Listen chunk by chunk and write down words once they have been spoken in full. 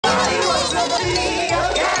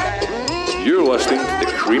listening to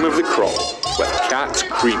the cream of the crop with Cat's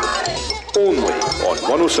Cream, only on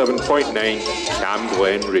 107.9 Cam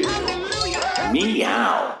Glen Radio.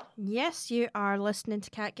 Meow. Yes, you are listening to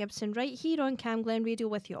Cat Gibson right here on Cam Glen Radio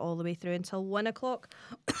with you all the way through until 1 o'clock.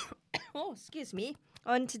 Oh, excuse me.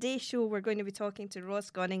 On today's show, we're going to be talking to Ross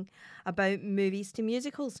Gunning about movies to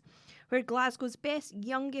musicals, where Glasgow's best,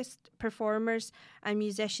 youngest performers and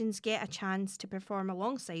musicians get a chance to perform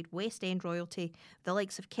alongside West End royalty, the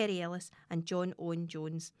likes of Kerry Ellis and John Owen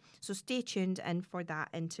Jones. So stay tuned in for that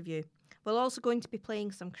interview. We're also going to be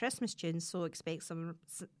playing some Christmas tunes, so expect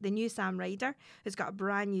the new Sam Ryder, who's got a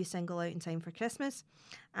brand new single out in time for Christmas.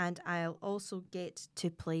 And I'll also get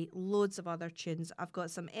to play loads of other tunes. I've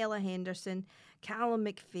got some Ella Henderson, Callum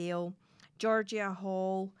McPhail, Georgia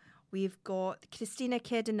Hall. We've got Christina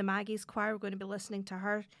Kidd in the Maggie's Choir. We're going to be listening to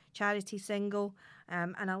her charity single,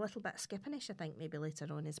 and a little bit of Skippinish, I think, maybe later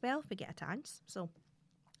on as well, if we get a chance. So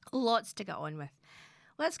lots to get on with.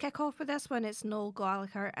 Let's kick off with this one. It's Noel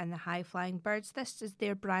Gallagher and the High Flying Birds. This is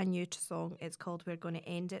their brand new song. It's called We're Going to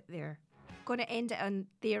End It There. Going to end it on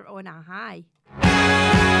there on a high.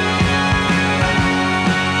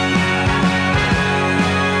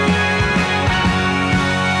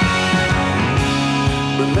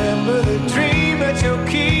 Remember the dream that you're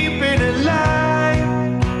keeping alive.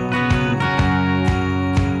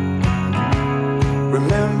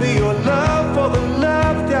 Remember your love for the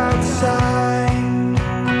loved outside.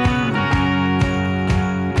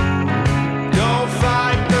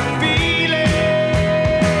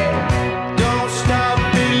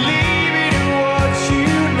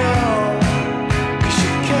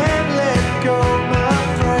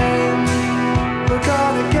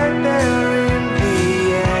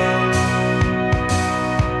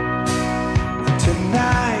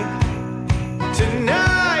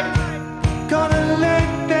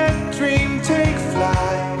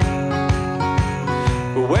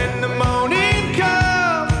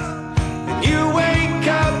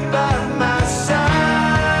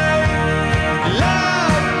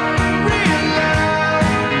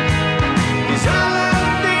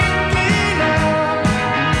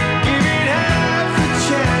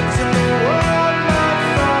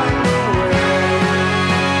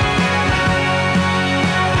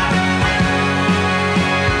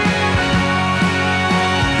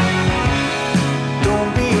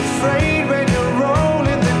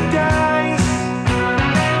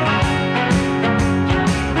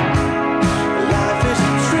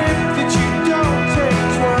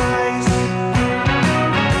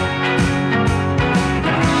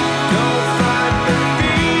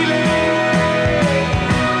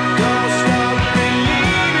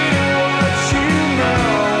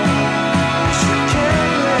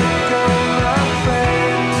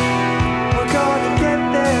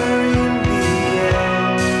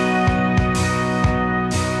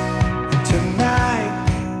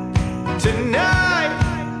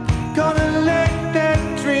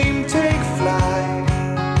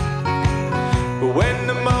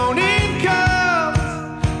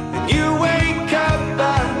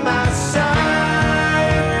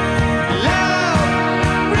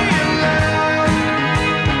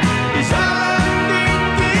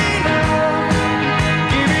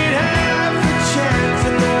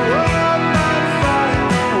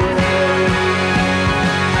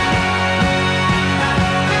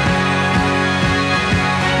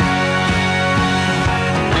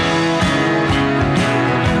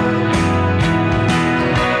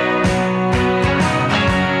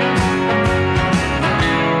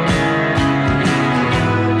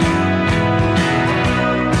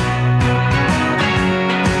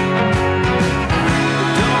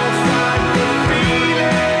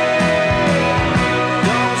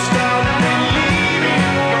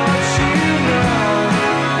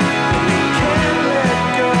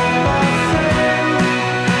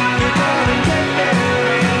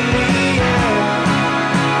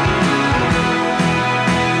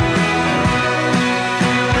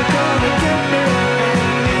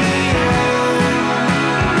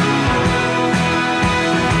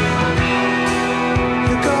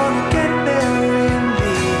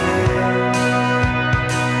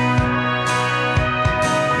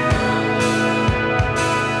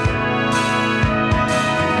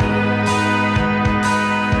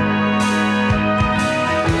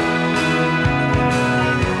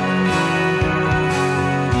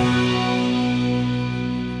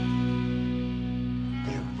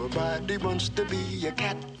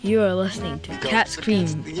 You are listening to Cat Scream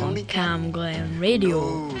on Cam Glen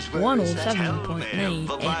Radio 107.9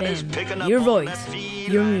 FM. Your voice,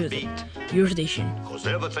 your music, your station. 'Cause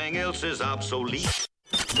everything else is obsolete.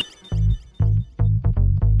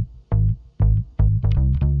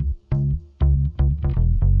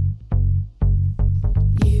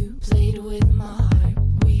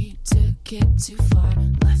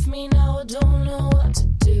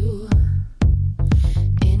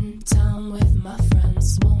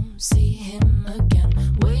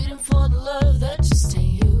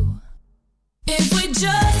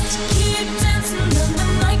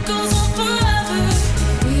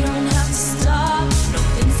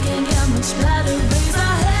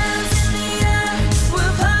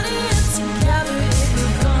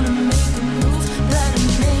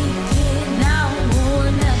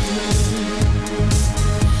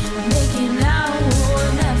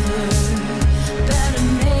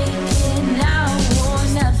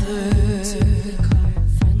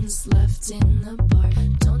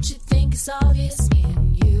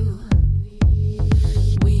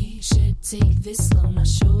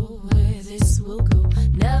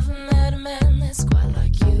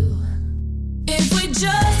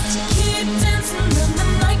 just keep dancing, then the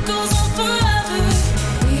night goes on forever.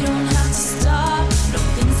 We don't have to stop, no,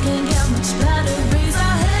 things can't get much better. Raise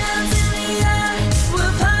our hands in the air,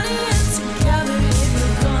 we're partying together. If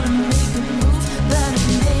you're gonna make a move, better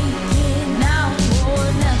make it now or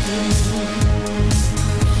never.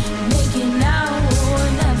 Make it now or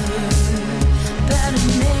never. Better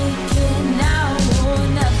make it now or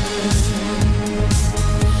never.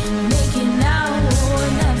 Make it now or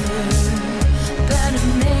never. Better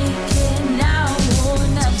make it now or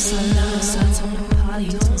never. Don't stop now, on the party.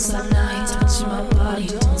 Don't stop now, you touching my body.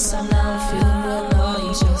 Don't stop now, I'm feeling real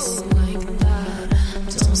naughty, just like that.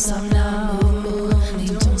 Don't stop now,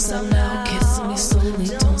 moving. Don't stop now, kissing me slowly.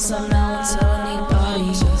 Don't stop now, I'm telling anybody,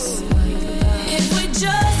 just like that. If we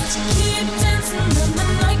just keep dancing, then the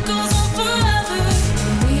night goes on forever.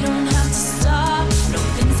 We don't have to stop, no,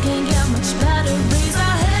 things can't get much better. Raise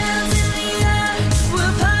our hands in the air,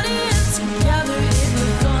 we're partying together. If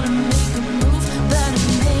we're gonna make a move, better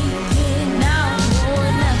make it now or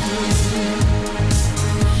never.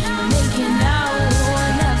 Make it now or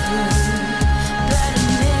never. Better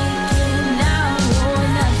make it now or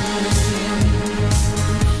never.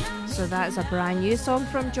 So that is a brand new song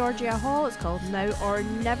from Georgia Hall. It's called Now or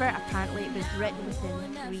Never. Apparently it was written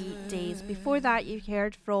within 3 days. Before that you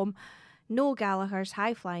heard from Noel Gallagher's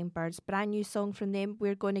High Flying Birds. Brand new song from them.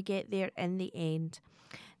 We're going to get there in the end.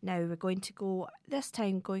 Now we're going to go, this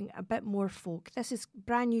time going a bit more folk. This is a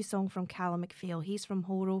brand new song from Callum McPhail. He's from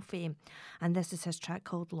Horo fame. And this is his track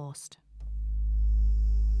called Lost.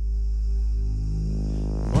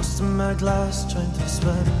 Most of my glass trying to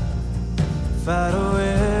swim far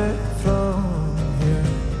away from here.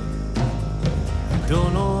 I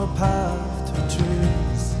don't know a path to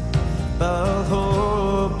choose, but I'll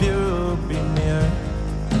hope you'll be near.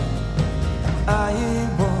 I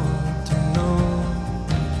want to know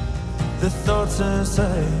the thoughts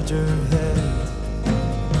inside your head,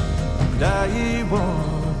 and I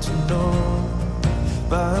want to know,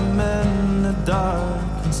 but I'm in the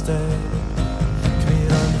dark instead. Can we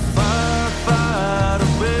run far, far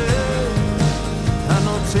away?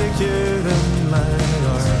 Take you in my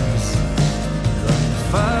arms, run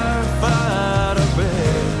far, far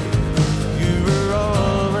away. You were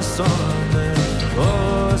always on the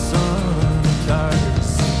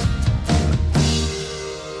cards.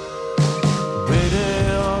 Where did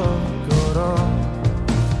it all go wrong?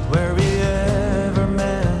 Were we ever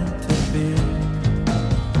meant to be?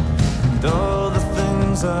 And all the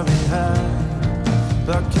things that we had,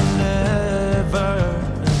 but can never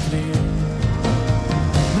agree.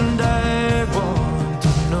 I want to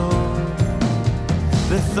know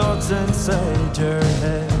the thoughts inside your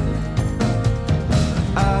head.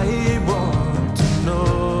 I want to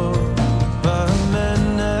know, but I'm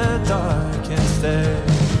in the dark instead.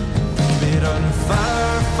 We run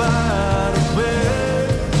far, far away,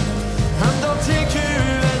 and I'll take you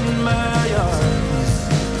in my arms.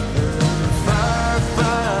 Far,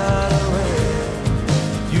 far away.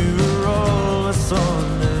 You were always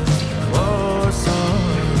on it, always on.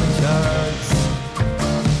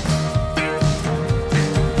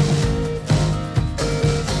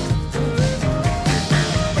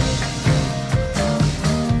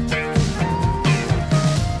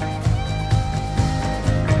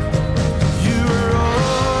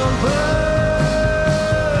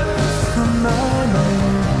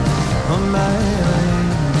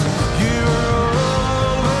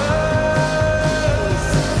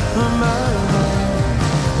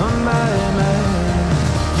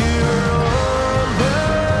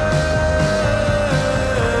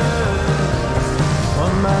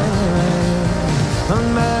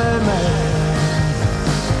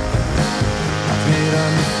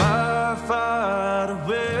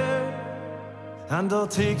 And I'll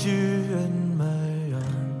take you in my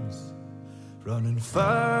arms, running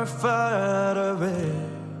far, far away.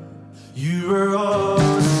 You were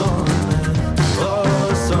always on me,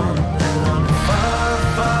 always on me, running far,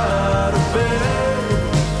 far away.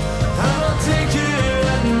 And I'll take you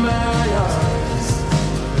in my arms,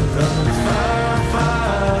 running far,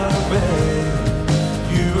 far away.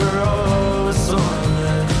 You were always on me,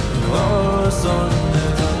 always on me,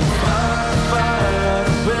 running far, far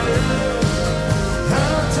away.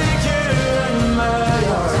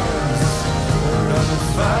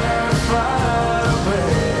 Far, far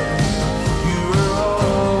away. You were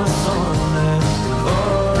always on it,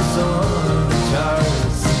 always on the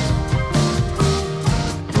cards.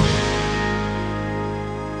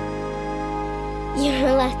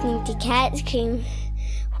 You're listening to Cat's Cream,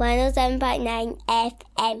 107.9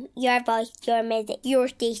 FM. Your voice, your music, your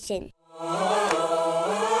station.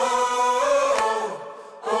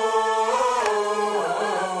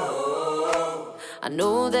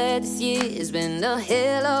 know that this year's been a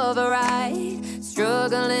hell of a ride,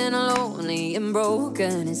 struggling lonely and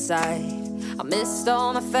broken inside. I missed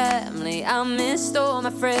all my family, I missed all my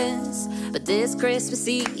friends, but this Christmas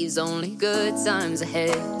Eve's only good times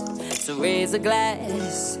ahead. So raise a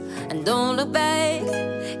glass and don't look back,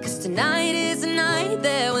 'cause tonight is a night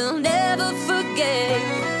that we'll never forget.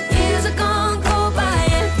 Years are gonna go by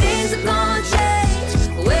and things are gonna change.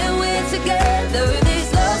 When we're together,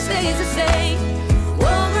 this love stays the same.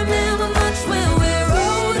 Won't remember much when we're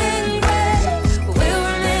old and gray, but we'll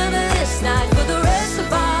remember this night for the rest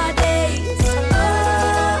of our days.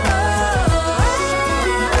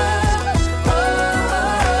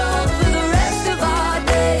 For the rest of our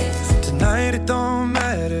days. Tonight it don't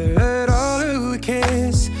matter at all who we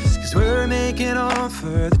kiss, 'cause we're making up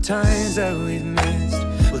for the times that we've missed.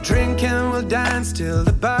 We'll drink and we'll dance till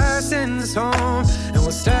the bar sends us home, and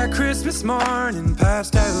we'll start Christmas morning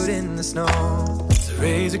passed out in the snow. So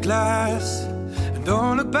raise a glass and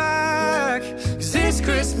don't look back, 'cause this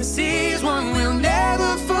Christmas Eve's one we'll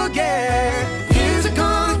never forget. Years are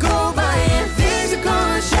gonna go by and things are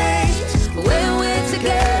gonna change, but when we're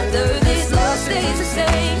together this love stays the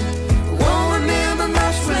same. Won't remember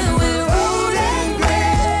much when we're old and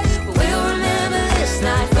gray, but we'll remember this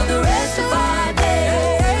night for the rest of our days.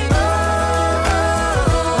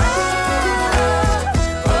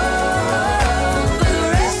 For the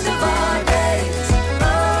rest of our days.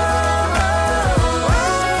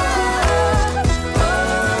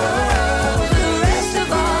 For the rest of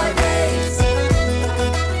our days.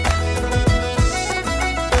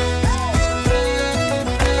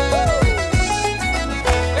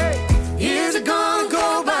 Years are gonna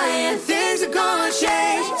go by and things are gonna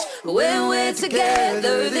change, but when we're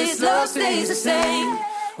together this love stays the same.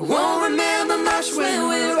 Won't remember much when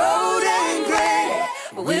we're old and gray,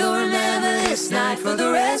 but we'll remember this night for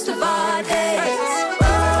the rest of our days.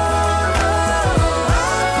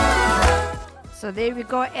 So there we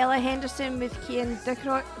go, Ella Henderson with Cian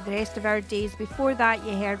Ducrock, the rest of our days. Before that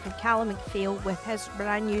you heard from Callum McPhail with his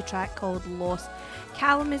brand new track called Lost.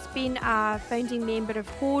 Callum has been a founding member of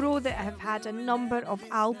Horo that have had a number of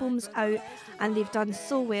albums out, and they've done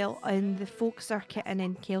so well in the folk circuit and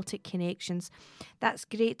in Celtic Connections. That's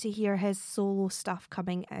great to hear his solo stuff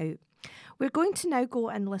coming out. We're going to now go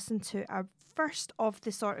and listen to our first of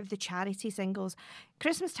the sort of the charity singles.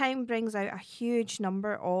 Christmas time brings out a huge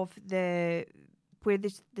number of where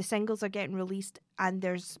the singles are getting released and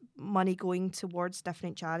there's money going towards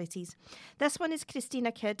different charities. This one is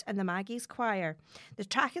Christina Kidd and the Maggie's Choir. The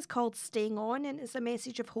track is called Staying On and it's a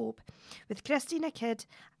message of hope with Christina Kidd,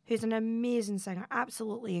 who's an amazing singer,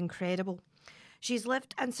 absolutely incredible. She's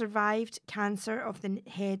lived and survived cancer of the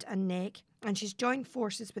head and neck, and she's joined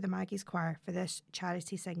forces with the Maggie's Choir for this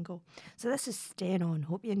charity single. So this is Staying On.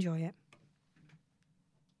 Hope you enjoy it.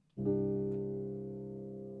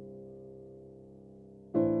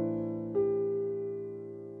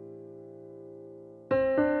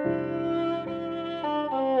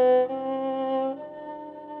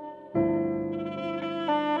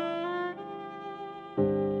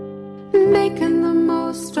 Making the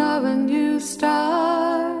most of a new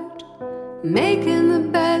start, making the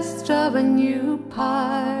best of a new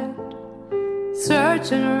part,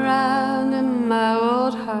 searching around in my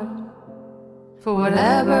old heart for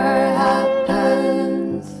whatever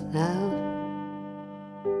happens now.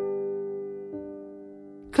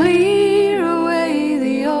 Clear away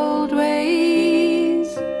the old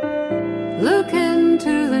ways, look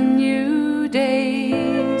into the new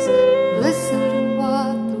days, listen to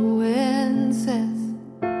what the wind says,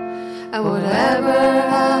 and whatever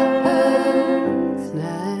happens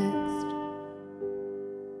next.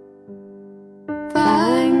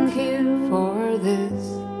 Thank you for this.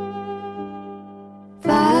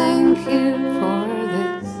 Thank you for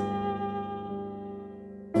this.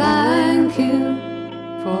 Thank you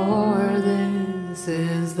for this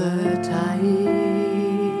is the time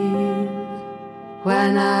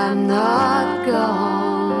when I'm not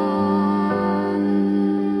gone.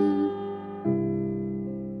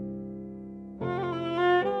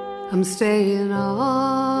 I'm staying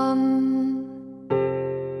on.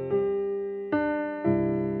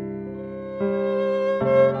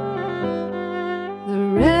 The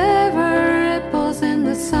river ripples in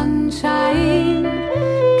the sunshine,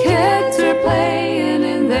 kids are playing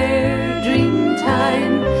in their dream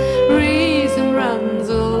time, reason runs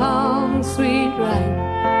along sweet rhyme,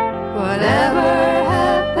 whatever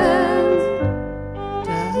happens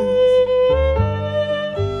does.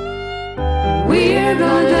 We're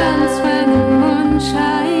gonna dance when the moon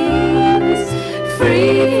shines,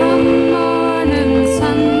 free from morning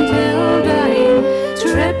sun till dying,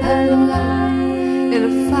 tripping line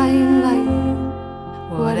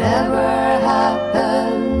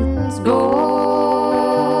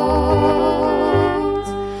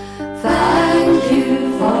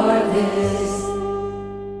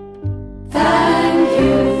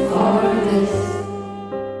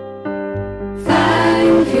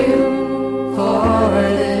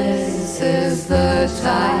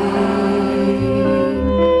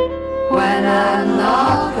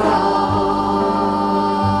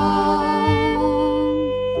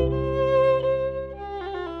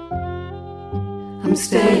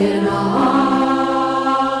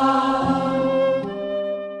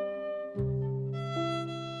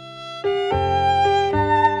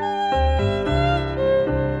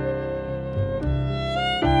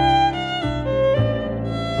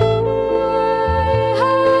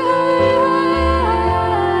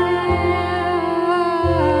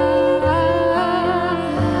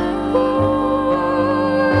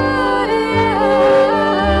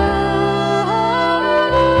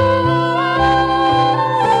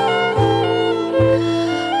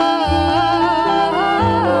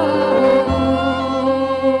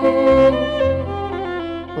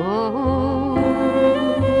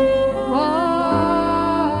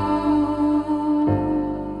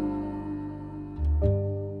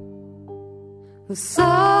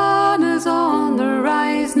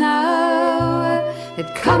It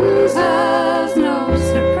comes as no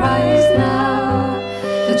surprise now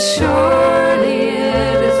that surely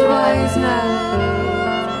it is wise now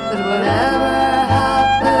that whatever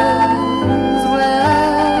happens,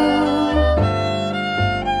 well,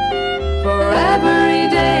 for every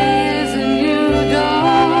day is a new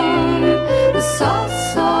dawn, the soft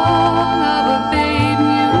song of a babe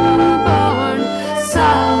newborn.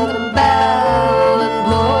 Sound the bell and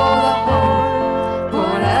blow the horn, for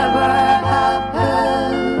whatever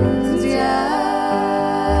happens yet.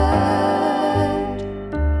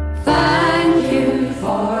 Thank you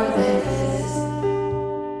for this.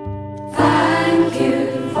 Thank you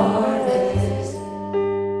for this.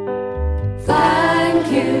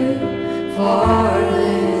 Thank you for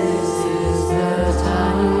this is the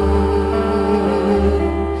time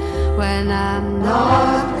when I'm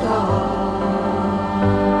not gone.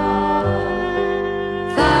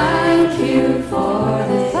 Thank you for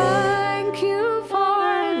this. Thank you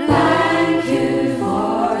for this. Thank you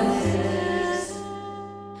for this.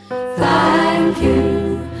 Thank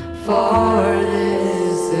you for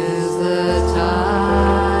this is the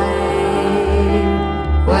time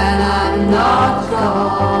when I'm not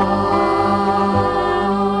gone.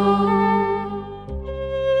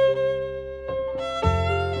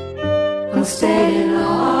 I'm staying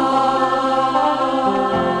on.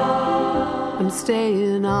 I'm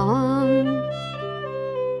staying on.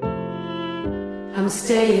 I'm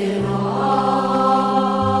staying on.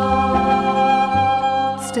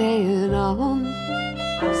 Staying on.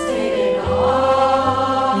 I'm staying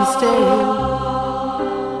on. I'm staying on.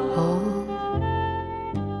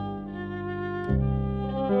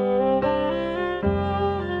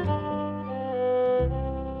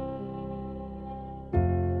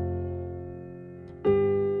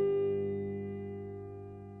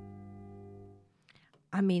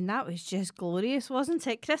 I mean, that was just glorious, wasn't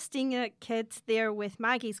it? Christina Kidd there with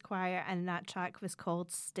Maggie's Choir, and that track was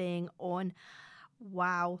called Staying On.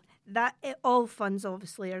 Wow. All funds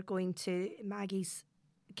obviously are going to Maggie's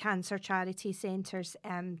cancer charity centres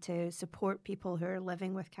to support people who are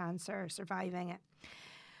living with cancer or surviving it.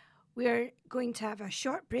 We're going to have a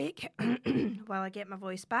short break while I get my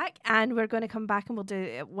voice back, and we're going to come back and we'll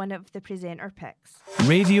do one of the presenter picks.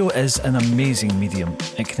 Radio is an amazing medium.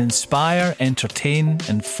 It can inspire, entertain,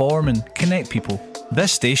 inform and connect people.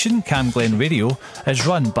 This station, Cam Glen Radio, is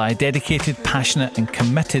run by a dedicated, passionate and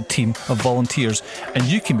committed team of volunteers, and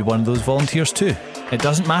you can be one of those volunteers too. It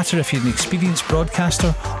doesn't matter if you're an experienced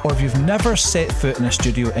broadcaster or if you've never set foot in a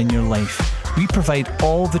studio in your life. We provide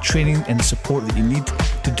all the training and support that you need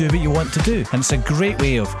to do what you want to do. And it's a great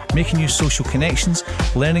way of making new social connections,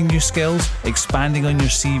 learning new skills, expanding on your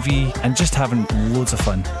CV and just having loads of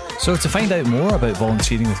fun. So to find out more about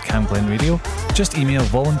volunteering with Cam Glen Radio, just email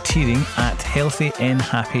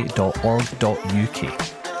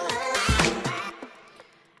volunteering@healthynhappy.org.uk.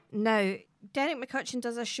 Now, Derek McCutcheon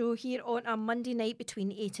does a show here on a Monday night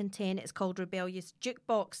between 8 and 10. It's called Rebellious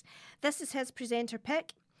Jukebox. This is his presenter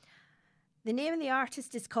pick. The name of the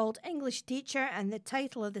artist is called English Teacher, and the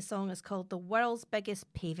title of the song is called The World's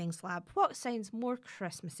Biggest Paving Slab. What sounds more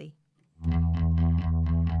Christmassy?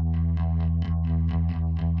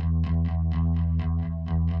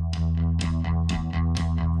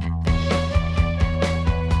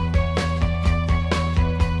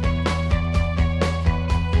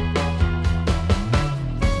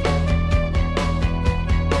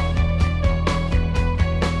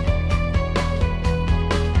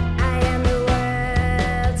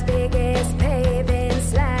 Paving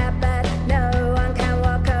slab, but no one can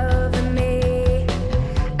walk over me.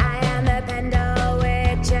 I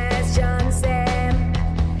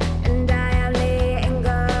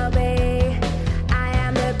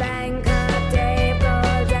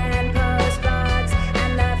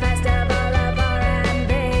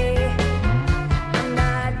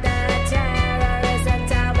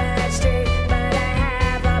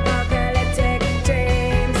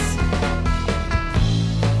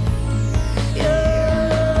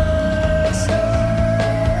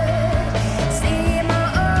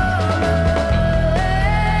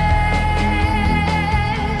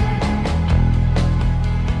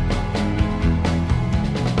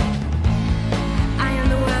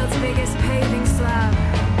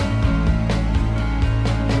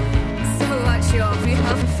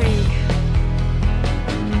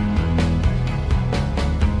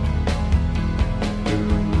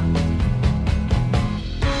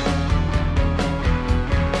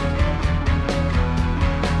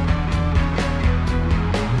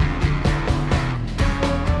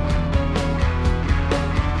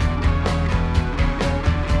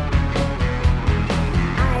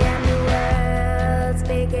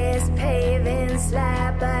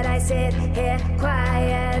slab, but I sit here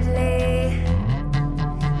quietly.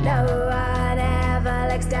 No one ever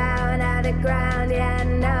looks down at the ground, yeah,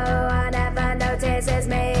 no one ever notices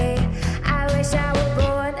me. I wish I were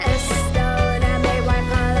born a stone and made one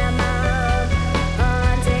color mob,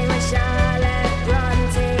 haunting with Charlotte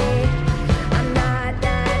Bronte. I'm not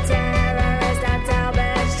the terrorist on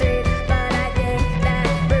Talbot Street, but I think that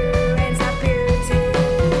ruins have beauty.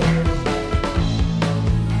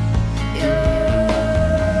 You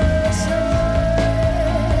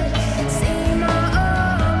should see more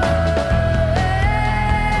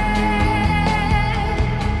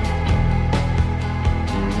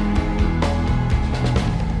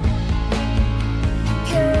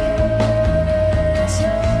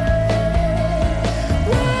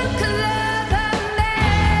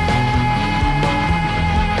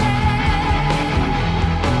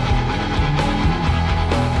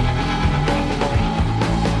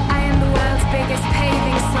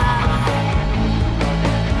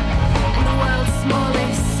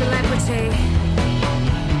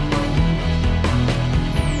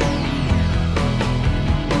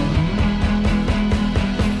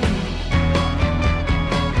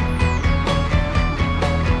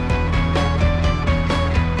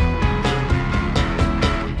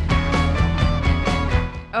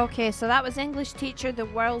Okay, so that was English Teacher, the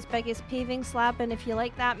world's biggest paving slab, and if you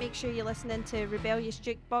like that, make sure you're listening to Rebellious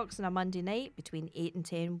Jukebox on a Monday night between 8 and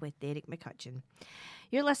 10 with Derek McCutcheon.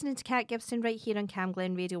 You're listening to Kat Gibson right here on Cam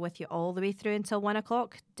Glen Radio with you all the way through until 1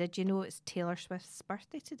 o'clock. Did you know it's Taylor Swift's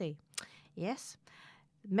birthday today? Yes,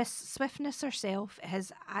 Miss Swiftness herself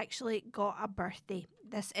has actually got a birthday.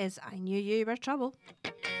 This is I Knew You Were Trouble.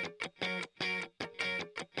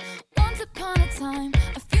 Once upon a time,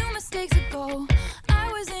 a few mistakes ago,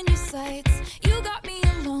 I was in your sights. You got me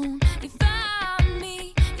alone. You found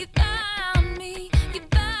me. You found me. You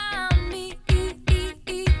found me.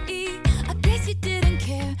 I guess you didn't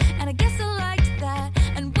care, and I guess I liked that.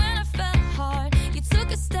 And when I fell hard, you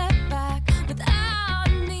took a step back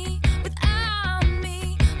without me. Without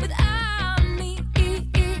me. Without me.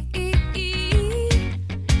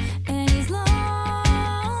 And he's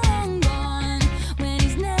long gone when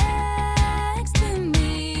he's next to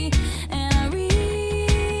me. And I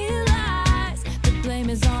realize the blame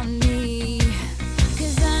is on me.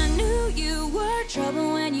 'Cause I knew you were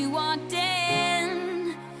trouble when you walked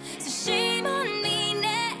in. So shame on me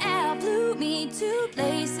now. Flew me to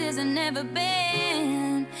places I've never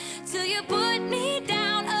been. Till you put me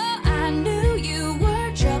down. Oh, I knew you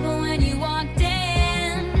were trouble when you walked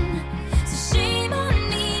in. So shame on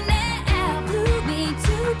me now. Flew me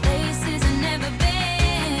to places I've never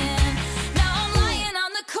been. Now I'm lying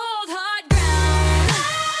on the cold hard ground.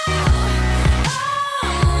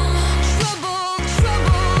 Trouble,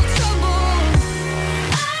 trouble, trouble.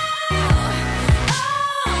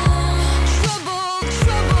 Trouble,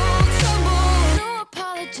 trouble. No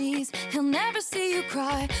apologies, he'll never see you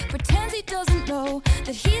cry. Pretends he doesn't know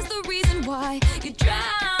that he's the reason why you're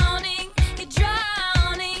drowning, you're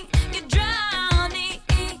drowning, you're drowning.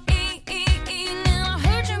 Now I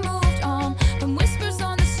heard you moved on from whispers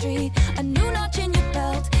on the street. A new notch in your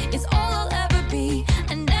belt is all I'll ever be.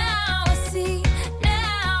 And now I see,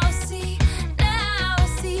 now I see, now I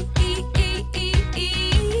see.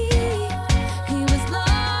 He was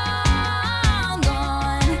long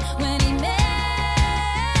gone when he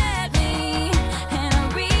met me. And I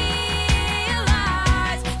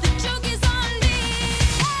realized the joke is on me.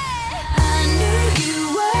 I knew you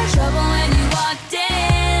were trouble when you walked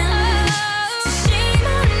in. So shame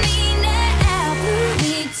on me now. Flew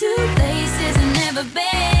me to places I've never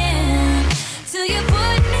been. Till you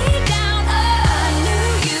put me down. Oh, I knew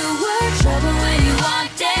you were trouble when you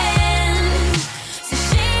walked in. So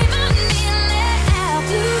shame on me now.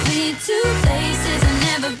 Flew me to places I've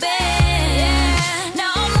never been.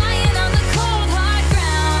 Now I'm lying on the cold hard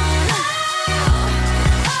ground.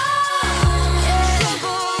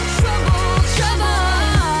 Trouble, trouble, trouble.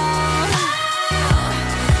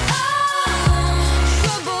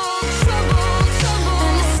 Trouble, trouble, trouble.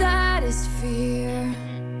 And the saddest fear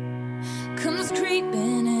comes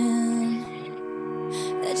creeping in,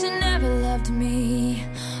 that you never loved me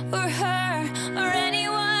or her or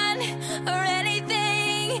anyone or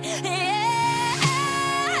anything. Yeah.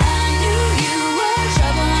 I knew you were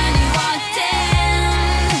trouble when you walked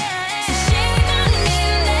in. So shame on me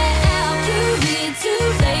now. Flew me to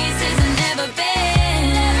places I've never been.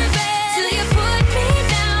 Till you put me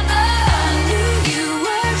down. Oh, I knew you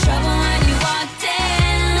were trouble when you walked in.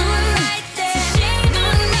 So shame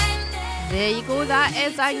on me. There you go, that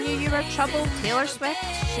is I Knew You Were Trouble, Taylor Swift.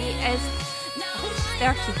 She is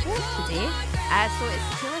 34 today. So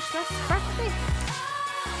it's Taylor Swift's birthday.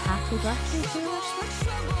 Happy birthday, Taylor Swift.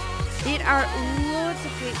 There are loads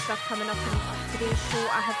of great stuff coming up in today's show.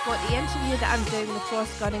 I have got the interview that I'm doing with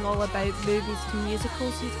Ross Gunning all about movies to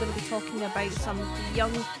musicals. He's going to be talking about some of the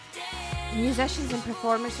young musicians and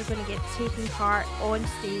performers who are going to get taking part on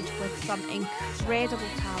stage with some incredible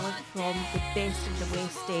talent from the best of the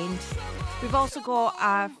West End. We've also got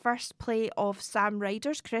a first play of Sam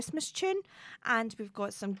Ryder's Christmas tune, and we've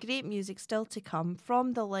got some great music still to come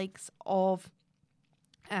from the likes of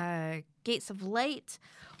Gates of Light.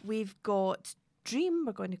 We've got Dream.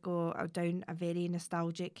 We're going to go down a very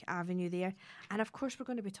nostalgic avenue there. And of course, we're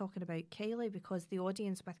going to be talking about Kylie, because the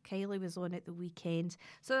audience with Kylie was on at the weekend.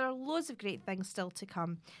 So there are loads of great things still to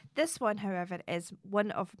come. This one, however, is one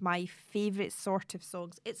of my favourite sort of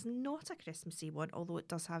songs. It's not a Christmassy one, although it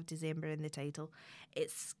does have December in the title.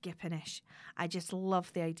 It's skipping-ish. I just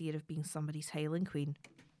love the idea of being somebody's Highland Queen.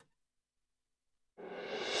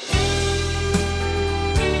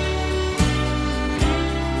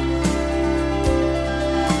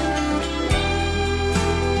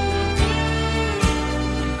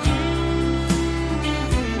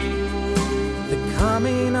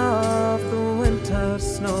 Coming of the winter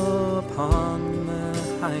snow upon the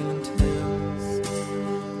Highland hills,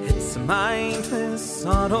 it's a mind with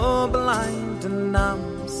sorrow blind and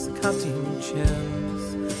numbs the cutting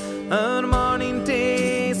chills. Our morning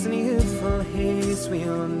days in youthful haze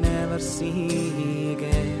we'll never see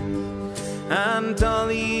again, and all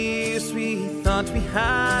the years we thought we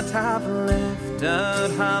had have left our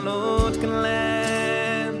hallowed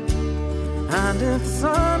glen. And if the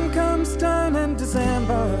sun comes down in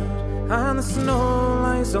December and the snow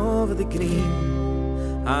lies over the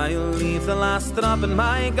green, I'll leave the last drop in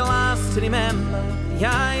my glass to remember the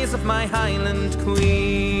eyes of my Highland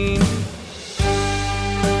Queen.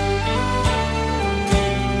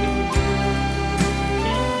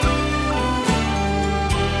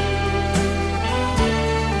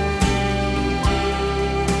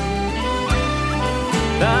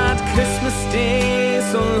 That Christmas day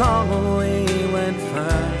so long away, when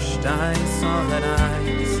first I saw her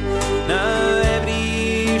eyes, now every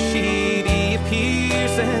year she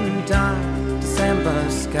reappears in dark December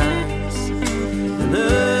skies. The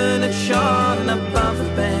moon had shone above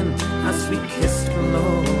the bend as we kissed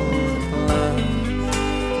below the cloud.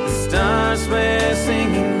 The stars were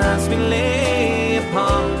singing as we lay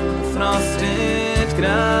upon the frosted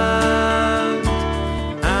ground.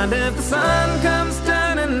 And if the sun comes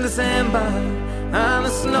down in December and the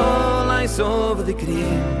snow lies over the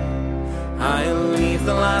green, I'll leave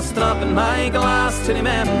the last drop in my glass to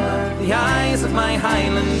remember the eyes of my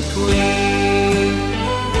Highland Queen.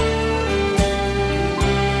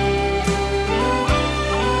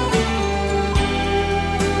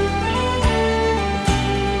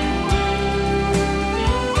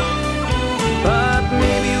 But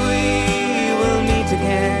maybe we will meet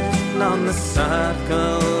again on the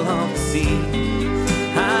circle of the sea,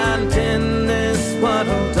 and in this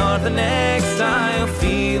world or the next I'll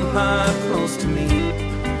feel her close to me,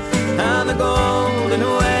 and the golden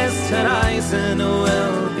west horizon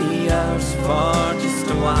will be ours for just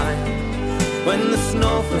a while, when the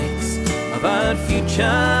snowflakes of our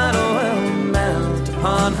future will melt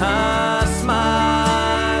upon her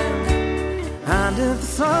smile. And if the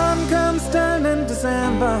sun comes down in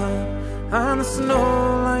December and the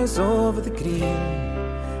snow lies over the green,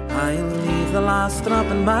 I'll leave the last drop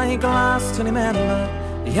in my glass to remember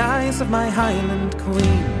the eyes of my Highland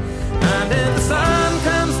Queen. And if the sun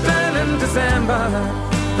comes down in December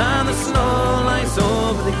and the snow lies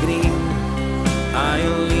over the green,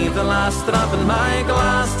 I'll leave the last drop in my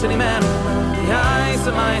glass to remember the eyes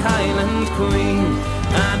of my Highland Queen.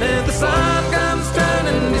 And if the sun comes down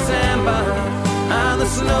in December and the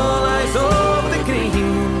snow lies over the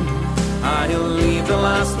green, I'll leave the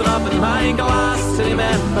last drop in my glass to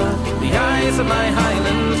remember the eyes of my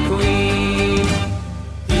Highland Queen.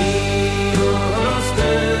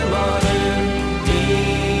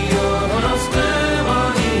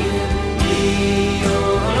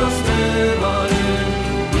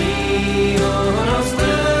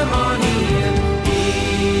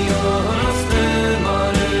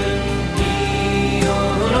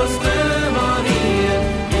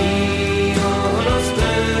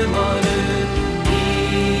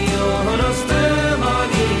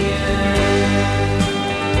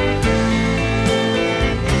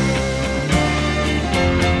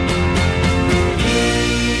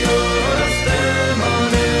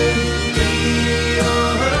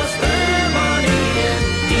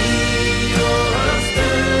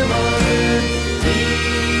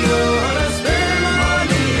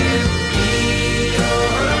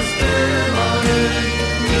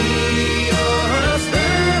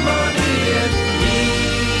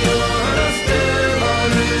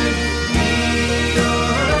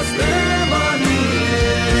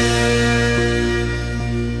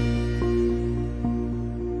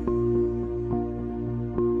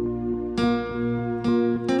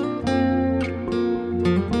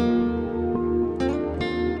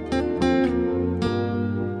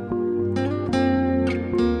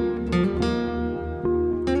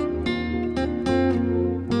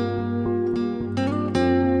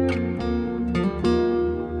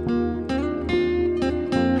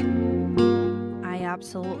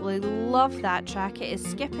 love that track. It is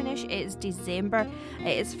Skippinish, it is December,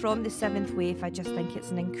 it is from the Seventh Wave. I just think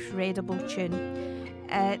it's an incredible tune.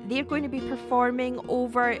 They're going to be performing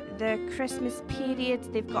over the Christmas period.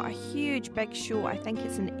 They've got a huge big show. I think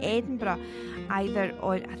it's in Edinburgh, either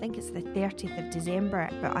on, I think it's the 30th of December,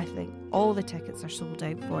 but I think all the tickets are sold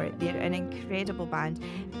out for it. They're an incredible band.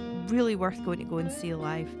 Really worth going to go and see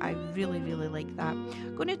live. I really, really like that.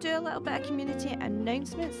 Going to do a little bit of community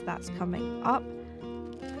announcements. That's coming up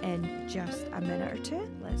in just a minute or two.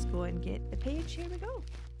 Let's go and get the page. Here we go.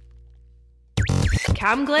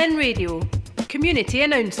 Cam Glen Radio. Community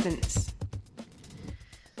announcements.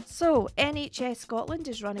 So, NHS Scotland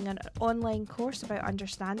is running an online course about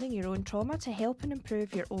understanding your own trauma to help and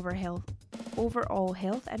improve your overall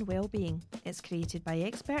health and well-being. It's created by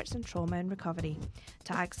experts in trauma and recovery.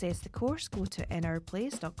 To access the course, go to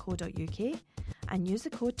inourplace.co.uk and use the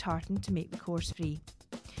code TARTAN to make the course free.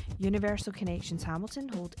 Universal Connections Hamilton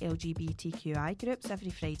hold LGBTQI groups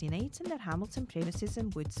every Friday night in their Hamilton premises in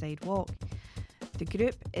Woodside Walk. The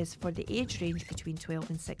group is for the age range between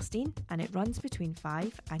 12 and 16 and it runs between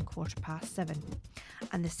 5 and 7:15.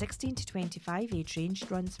 And the 16 to 25 age range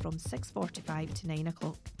runs from 6:45 to 9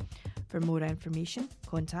 o'clock. For more information,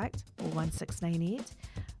 contact 01698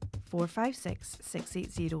 456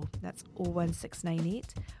 680. That's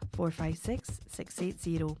 01698 456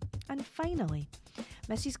 680. And finally,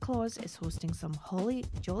 Mrs. Claus is hosting some Holly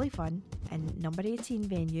Jolly Fun in number 18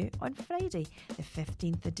 venue on Friday, the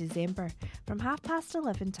 15th of December, from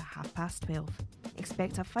 11:30 to 12:30.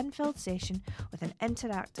 Expect a fun-filled session with an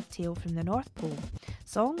interactive tale from the North Pole,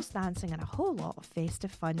 songs, dancing and a whole lot of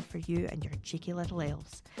festive fun for you and your cheeky little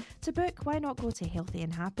elves. To book, why not go to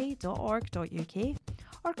healthyandhappy.org.uk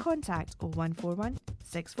or contact 0141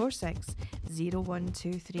 646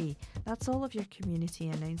 0123. That's all of your community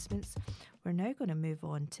announcements. We're now going to move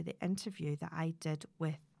on to the interview that I did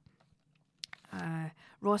with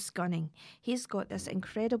Ross Gunning. He's got this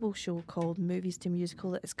incredible show called Movies to Musical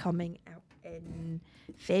that is coming out in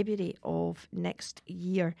February of next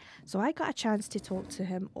year. So I got a chance to talk to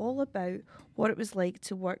him all about what it was like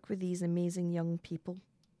to work with these amazing young people.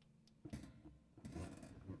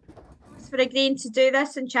 Thanks for agreeing to do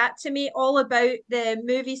this and chat to me all about the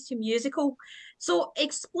Movies to Musical. So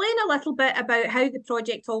explain a little bit about how the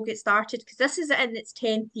project all got started, because this is in its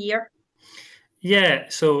 10th year. Yeah,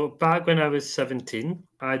 so back when I was 17,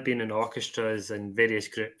 I'd been in orchestras and various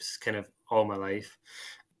groups kind of all my life,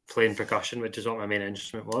 playing percussion, which is what my main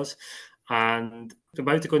instrument was. And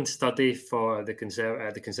about to go and study for the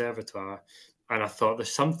conservatoire, and I thought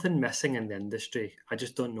there's something missing in the industry. I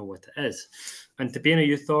just don't know what it is. And to be in a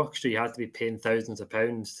youth orchestra, you had to be paying thousands of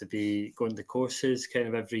pounds to be going to courses kind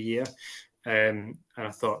of every year. And I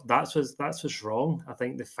thought that's what's wrong. I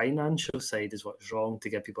think the financial side is what's wrong to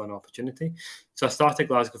give people an opportunity. So I started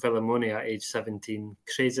Glasgow Philharmonia at age 17,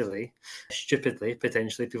 crazily, stupidly,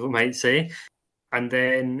 potentially, people might say. And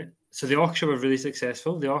then, so the orchestra were really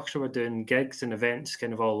successful. The orchestra were doing gigs and events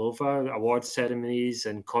kind of all over, award ceremonies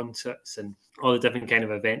and concerts and all the different kind of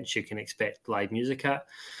events you can expect live music at.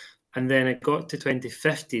 And then it got to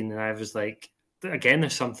 2015 and I was like, again,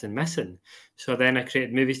 there's something missing. So then I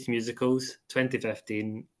created Movies to Musicals,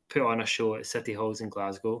 2015, put on a show at City Halls in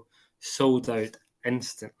Glasgow, sold out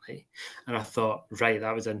instantly. And I thought, right,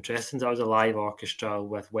 that was interesting. That was a live orchestra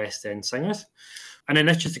with West End singers. And then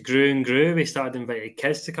it just grew and grew. We started inviting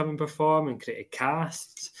kids to come and perform and created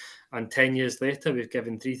casts. And 10 years later, we've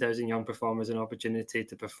given 3,000 young performers an opportunity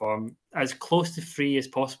to perform as close to free as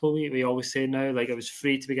possible. We always say now, like it was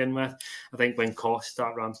free to begin with. I think when costs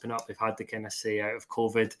start ramping up, we've had to kind of say out of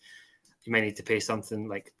COVID, you might need to pay something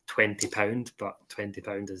like £20, but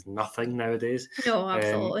 £20 is nothing nowadays. No,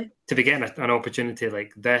 absolutely. To be getting an opportunity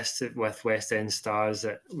like this with West End stars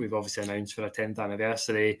that we've obviously announced for our 10th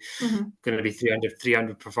anniversary, going to be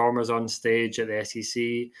 300 performers on stage at the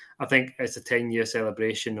SEC. I think it's a 10-year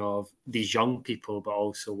celebration of these young people, but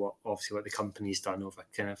also what the company's done over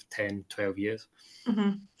kind of 10, 12 years.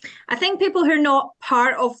 Mm-hmm. I think people who are not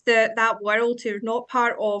part of that world, who are not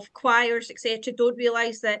part of choirs, etc., don't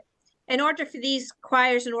realise that in order for these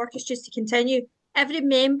choirs and orchestras to continue, every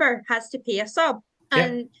member has to pay a sub.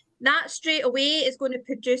 And that straight away is going to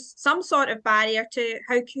produce some sort of barrier to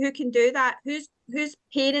who can do that, whose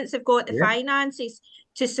parents have got the finances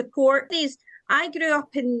to support these. I grew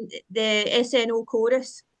up in the SNO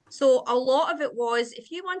chorus. So a lot of it was,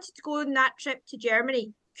 if you wanted to go on that trip to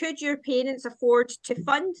Germany, could your parents afford to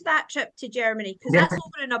fund that trip to Germany? Because that's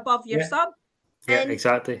over and above your sub. Yeah,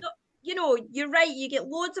 exactly. You know, you're right, you get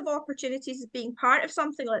loads of opportunities of being part of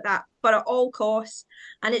something like that, but at all costs.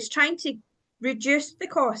 And it's trying to reduce the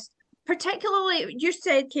cost. particularly, you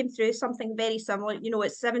said came through something very similar.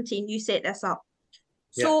 At 17, you set this up.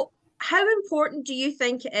 So how important do you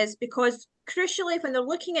think it is? Because crucially, when they're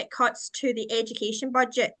looking at cuts to the education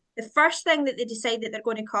budget, the first thing that they decide that they're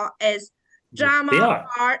going to cut is drama,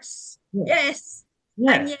 arts. Yes.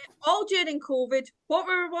 And yet, all during COVID, what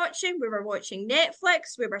we were watching? We were watching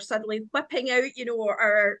Netflix. We were suddenly whipping out,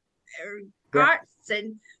 our arts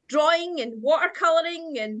and drawing and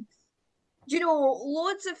watercolouring and,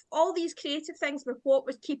 loads of all these creative things were what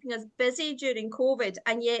was keeping us busy during COVID.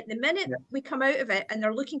 And yet, the minute we come out of it and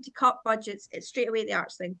they're looking to cut budgets, it's straight away the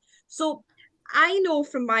arts thing. So I know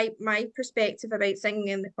from my perspective about singing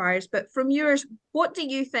in the choirs, but from yours, what do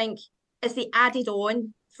you think is the added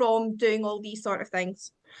on from doing all these sort of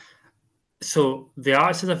things? So the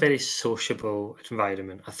arts is a very sociable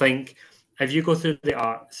environment. I think if you go through the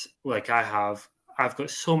arts like I have, I've got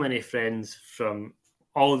so many friends from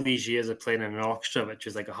all these years of playing in an orchestra, which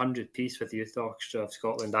is like 100-piece with the Youth Orchestra of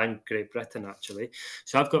Scotland and Great Britain, actually.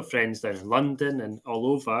 So I've got friends down in London and all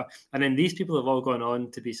over. And then these people have all gone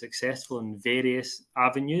on to be successful in various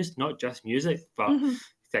avenues, not just music, but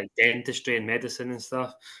like dentistry and medicine and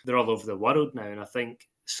stuff. They're all over the world now. And I think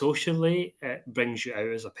socially, it brings you out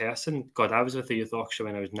as a person. God, I was with the Youth Orchestra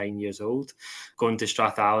when I was 9 years old, going to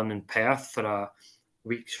Strathallan in Perth for a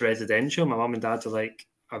week's residential. My mum and dad are like,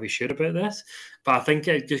 are we sure about this? But I think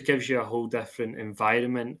it just gives you a whole different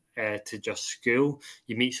environment to just school.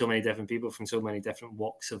 You meet so many different people from so many different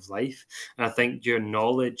walks of life. And I think your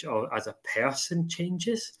knowledge as a person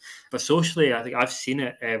changes. But socially, I think I've seen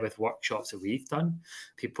it with workshops that we've done.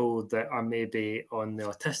 People that are maybe on the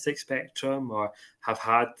autistic spectrum or have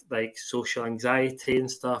had like social anxiety and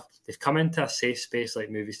stuff, they've come into a safe space like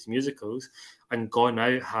movies to musicals and gone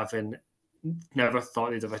out having never thought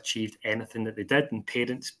they'd have achieved anything that they did, and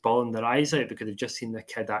parents bawling their eyes out because they've just seen their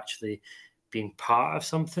kid actually being part of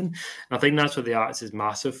something. And I think that's what the arts is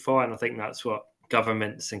massive for, and I think that's what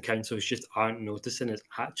governments and councils just aren't noticing, is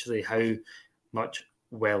actually how much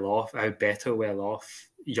how better well off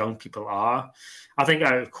young people are. I think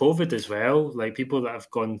out of COVID as well, like people that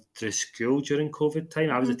have gone through school during COVID time,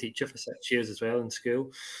 I was a teacher for 6 years as well in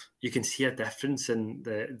school. You can see a difference in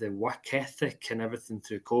the work ethic and everything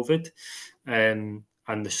through COVID, and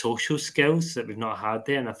the social skills that we've not had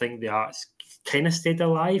there. And I think the arts kind of stayed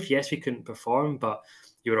alive. Yes, we couldn't perform, but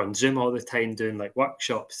you were on Zoom all the time doing like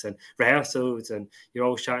workshops and rehearsals, and you're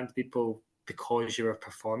always chatting to people because you were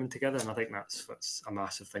performing together. And I think that's what's a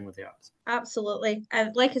massive thing with the arts. Absolutely.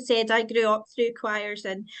 And like I said, I grew up through choirs,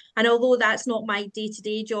 and although that's not my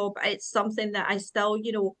day-to-day job, it's something that I still,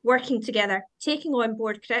 working together, taking on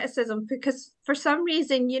board criticism, because for some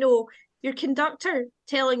reason, your conductor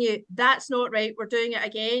telling you that's not right, we're doing it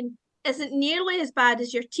again, isn't nearly as bad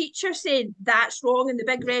as your teacher saying that's wrong in the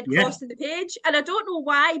big red cross on the page. And I don't know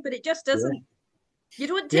why, but it just isn't. You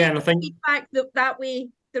don't take feedback that way,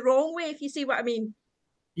 the wrong way, if you see what I mean.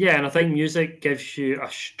 Yeah, and I think music gives you a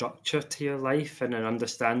structure to your life and an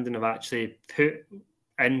understanding of actually put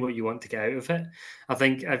in what you want to get out of it. I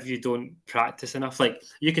think if you don't practice enough, like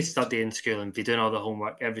you could study in school and be doing all the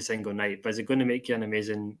homework every single night, but is it going to make you an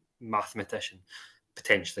amazing mathematician?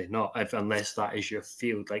 Potentially not, unless that is your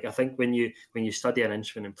field. Like I think when you study an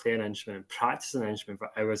instrument and play an instrument and practice an instrument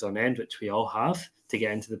for hours on end, which we all have to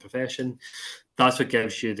get into the profession, that's what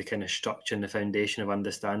gives you the kind of structure and the foundation of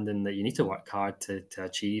understanding that you need to work hard to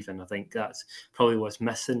achieve. And I think that's probably what's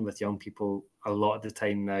missing with young people a lot of the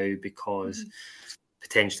time now, because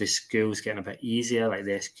potentially school's getting a bit easier, like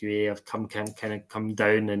the SQA have come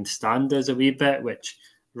down in standards a wee bit, which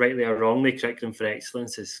rightly or wrongly, Curriculum for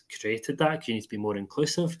Excellence has created that, because you need to be more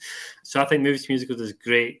inclusive. So I think Movies to Musicals is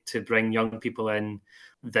great to bring young people in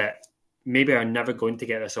that maybe are never going to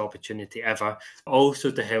get this opportunity ever.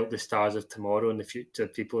 Also to help the stars of tomorrow in the future,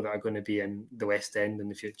 people that are going to be in the West End in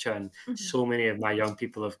the future. And so many of my young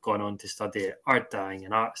people have gone on to study at Ardang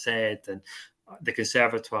and Arts Ed and the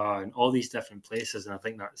Conservatoire and all these different places. And I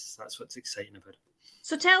think that's what's exciting about it.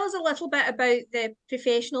 So tell us a little bit about the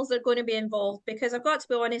professionals that are going to be involved, because I've got to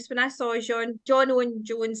be honest, when I saw John Owen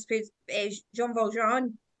Jones, Jean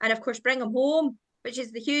Valjean, and of course Bring Him Home, which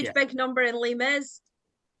is the huge big number in Les Mis,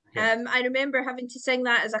 I remember having to sing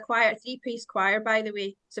that as a choir, 3-piece choir, by the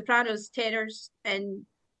way, sopranos, tenors and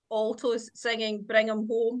altos singing Bring Him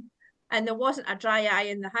Home. And there wasn't a dry eye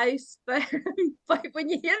in the house. But when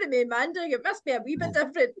you hear the main man doing it, must be a wee bit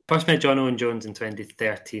different. First met John Owen Jones in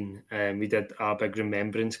 2013. We did a big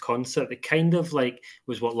remembrance concert. It kind of like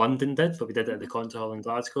was what London did, but we did it at the Concert Hall in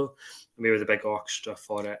Glasgow. And we were the big orchestra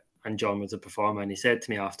for it. And John was a performer. And he said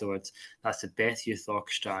to me afterwards, that's the best youth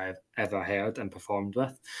orchestra I've ever heard and performed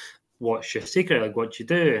with. what's your secret? Like, what do you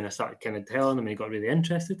do? And I started kind of telling him, and he got really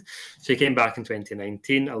interested. So he came back in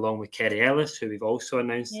 2019 along with Kerry Ellis, who we've also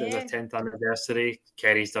announced as our 10th anniversary.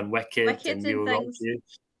 Kerry's done Wicked and We Will Rock You.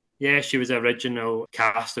 Yeah, she was the original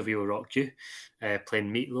cast of We Will Rock You,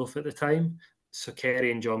 playing Meatloaf at the time. So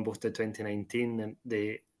Kerry and John both did 2019, and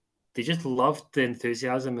they just loved the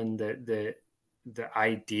enthusiasm and the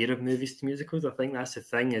idea of movies to musicals. I think that's the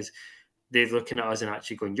thing, is they're looking at us and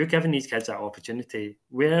actually going, you're giving these kids that opportunity.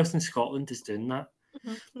 Where else in Scotland is doing that?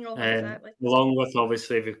 Exactly. Along with,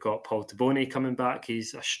 obviously, we've got Paul Taboni coming back.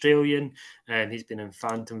 He's Australian, and he's been in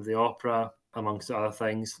Phantom of the Opera, amongst other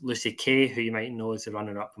things. Lucy Kay, who you might know as the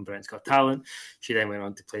runner-up in Britain's Got Talent. She then went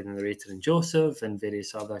on to play the narrator in Joseph and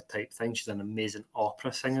various other type things. She's an amazing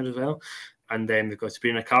opera singer as well. And then we've got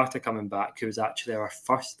Sabrina Carter coming back, who was actually our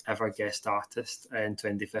first ever guest artist in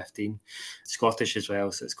 2015. Scottish as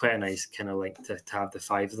well, so it's quite a nice kind of link to have the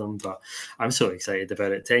five of them. But I'm so excited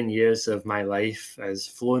about it. 10 years of my life has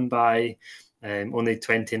flown by. Only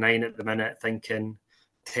 29 at the minute, thinking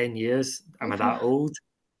 10 years, am I that old?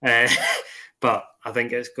 But I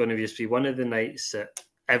think it's going to just be one of the nights that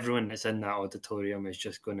everyone that's in that auditorium is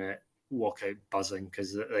just going to walk out buzzing,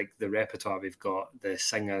 because like the repertoire we've got, the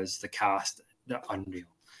singers, the cast, they're unreal.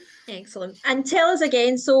 Excellent. And tell us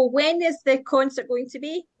again, so when is the concert going to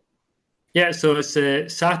be? Yeah, so it's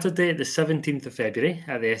Saturday, the 17th of February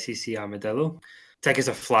at the SEC Armadillo. Tickets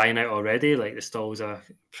are flying out already. Like, the stalls are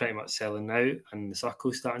pretty much selling out, and the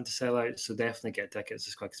circle's starting to sell out. So definitely get tickets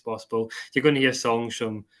as quick as possible. You're going to hear songs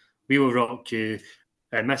from We Will Rock You,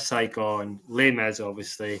 Miss Saigon, Les Mis,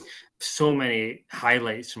 obviously. So many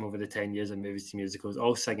highlights from over the 10 years of movies to musicals,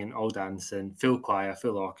 all singing, all dancing, full choir,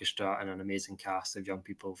 full orchestra, and an amazing cast of young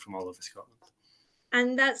people from all over Scotland.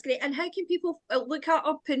 And that's great. And how can people look that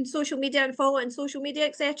up in social media and follow it in social media,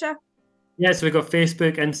 etc.? Yeah, so we've got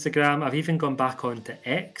Facebook, Instagram. I've even gone back on to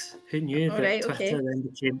X. Who knew that Twitter then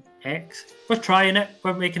became X? We're trying it.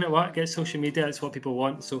 We're making it work. Get social media. That's what people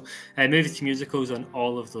want. So movies to musicals on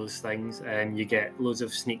all of those things. You get loads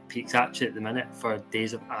of sneak peeks actually at the minute for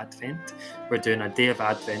Days of Advent. We're doing a day of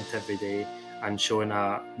Advent every day and showing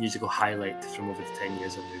a musical highlight from over the 10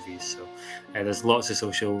 years of movies. So there's lots of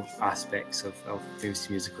social aspects of movies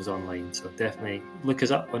to musicals online. So definitely look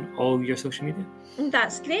us up on all your social media.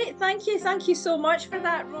 That's great. Thank you. Thank you so much for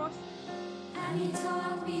that, Ross. And he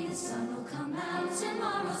told me the sun will come out,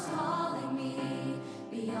 tomorrow's calling me.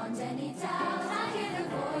 Beyond any doubt, I hear the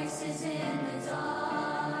voices in the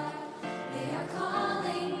dark. They are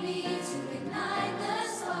calling me to ignite the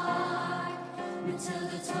spark.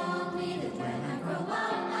 Matilda told me that when I grow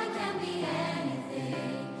up, I can be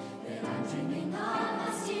anything that I'm dreaming of.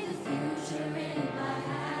 I see the future in my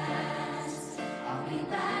hands. I'll be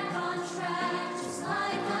back on track, just like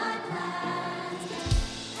I planned.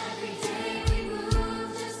 Every day we move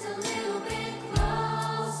just a little bit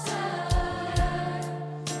closer.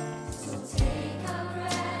 So take a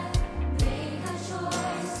breath, make a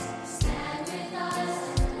choice, stand with us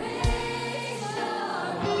and raise your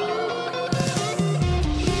voice.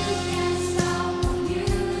 You can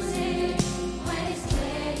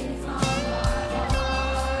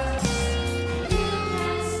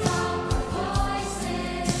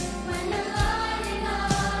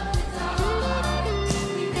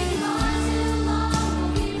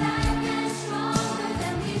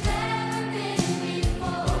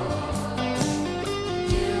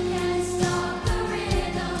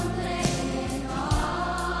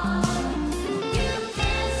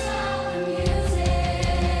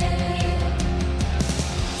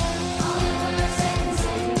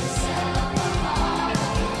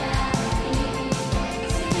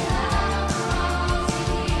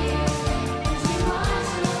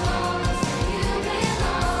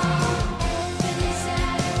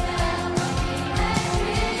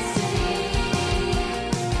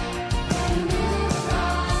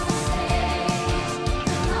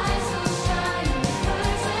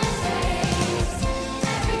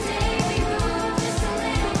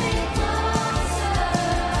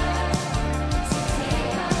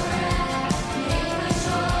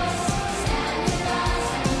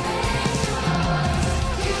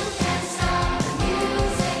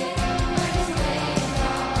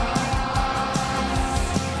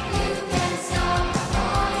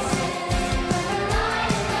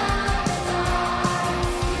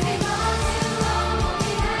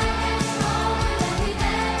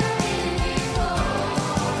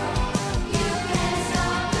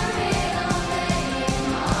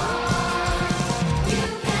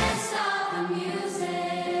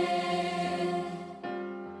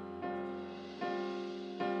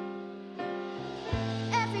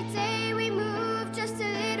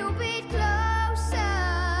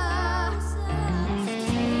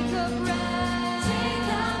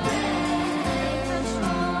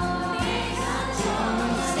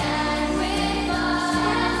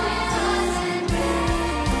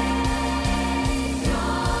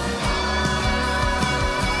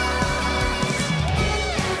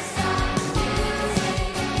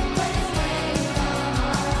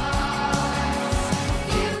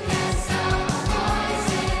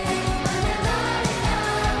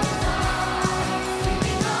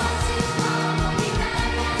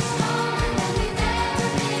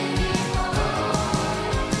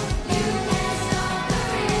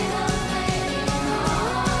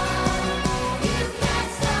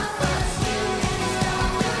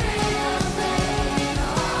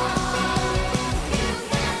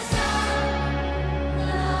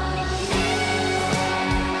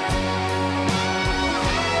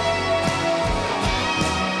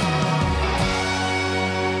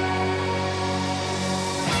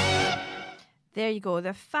There you go,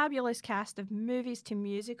 the fabulous cast of movies to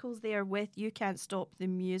musicals there with You Can't Stop the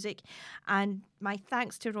Music. And my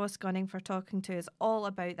thanks to Ross Gunning for talking to us all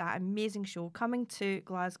about that amazing show coming to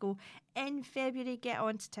Glasgow in February. Get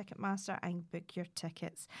on to Ticketmaster and book your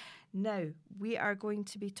tickets. Now, we are going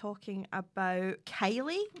to be talking about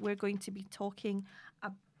Kylie. We're going to be talking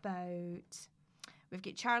about... We've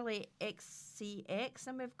got Charlie XCX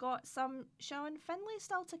and we've got some Sean Finlay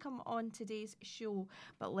still to come on today's show.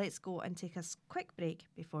 But let's go and take a quick break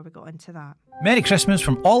before we go into that. Merry Christmas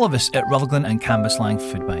from all of us at Rutherglen and Cambuslang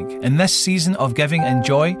Food Bank. In this season of giving and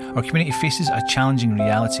joy, our community faces a challenging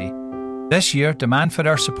reality. This year, demand for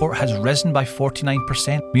our support has risen by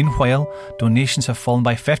 49%. Meanwhile, donations have fallen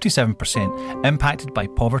by 57%, impacted by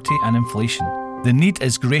poverty and inflation. The need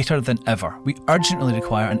is greater than ever. We urgently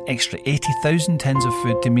require an extra 80,000 tins of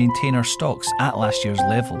food to maintain our stocks at last year's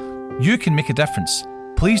level. You can make a difference.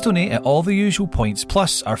 Please donate at all the usual points,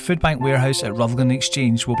 plus our food bank warehouse at Rutherglen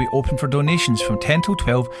Exchange will be open for donations from 10 till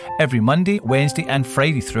 12 every Monday, Wednesday and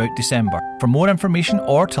Friday throughout December. For more information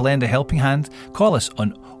or to lend a helping hand, call us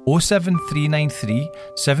on 07393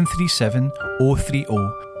 737 030.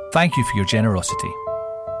 Thank you for your generosity.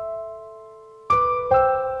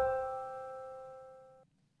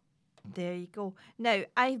 There you go. Now,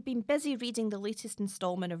 I've been busy reading the latest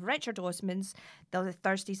instalment of Richard Osman's The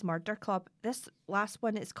Thursday's Murder Club. This last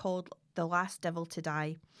one is called The Last Devil to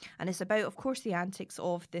Die. And it's about, of course, the antics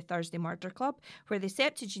of the Thursday Murder Club, where the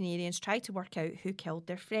septuagenarians try to work out who killed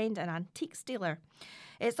their friend, an antiques dealer.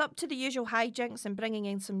 It's up to the usual hijinks and bringing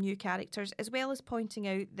in some new characters, as well as pointing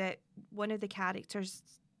out that one of the characters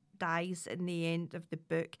dies in the end of the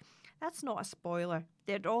book. That's not a spoiler.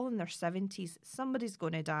 They're all in their 70s. Somebody's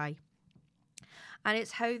going to die. And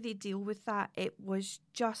it's how they deal with that. It was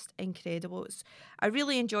just incredible. I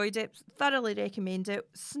really enjoyed it, thoroughly recommend it.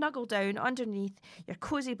 Snuggle down underneath your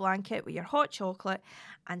cosy blanket with your hot chocolate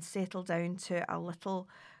and settle down to a little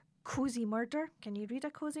cosy murder. Can you read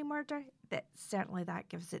a cosy murder? Certainly that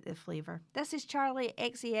gives it the flavour. This is Charlie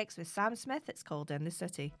XCX with Sam Smith. It's called In the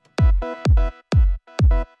City.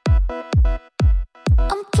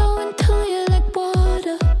 I'm flowing to you like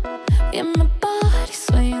water, in my body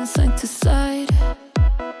swaying side to side.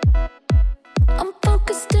 I'm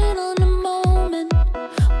focused in on the moment,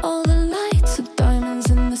 all the lights are diamonds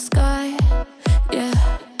in the sky, yeah.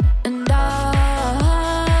 And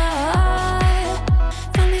I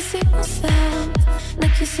finally see myself,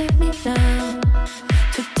 like you see me now.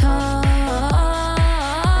 Took time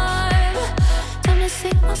to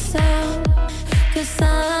see myself, 'cause I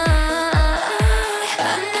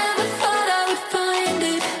never thought I would find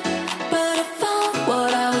it, but I found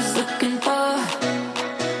what I was looking for.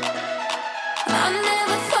 I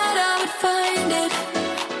never thought I would find it,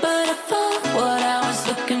 but I found what I was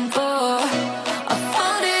looking for. I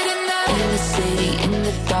found it in the city, in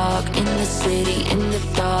the dark, in the city, in the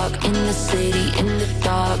dark, in the city, in the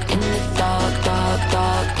dark, in the dark, dark,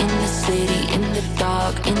 dark, in the city, in the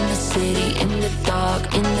dark, in the city, in the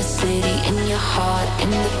dark, in the city, in your heart, in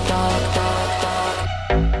the dark, dark, dark.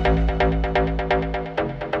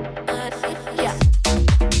 Yeah.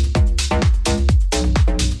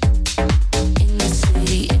 In the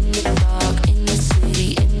city, in the dark, in the city,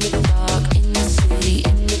 in the dark, in the city,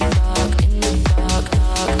 in the dark, in the dark,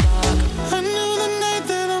 dark, dark. I knew the night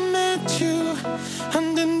that I met you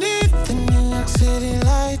underneath the New York City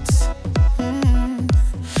lights.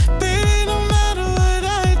 Baby, no matter what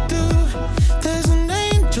I do, there's an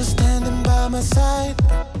angel standing by my side.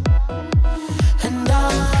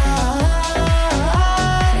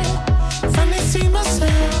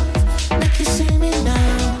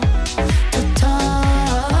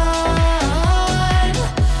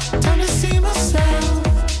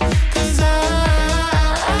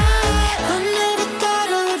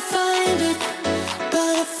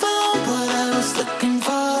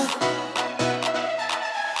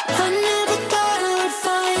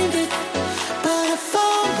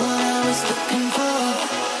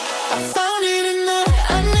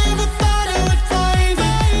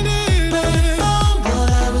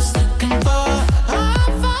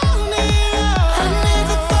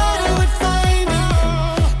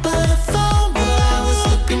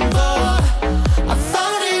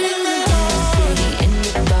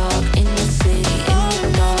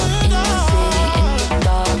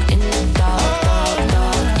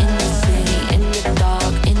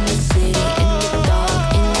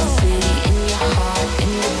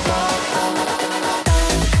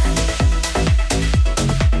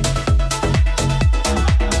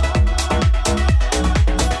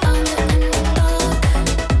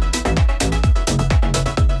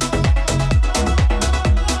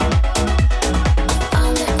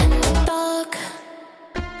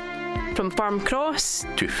 Farm Cross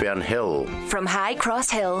to Fernhill, from High Cross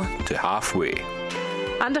Hill to Halfway,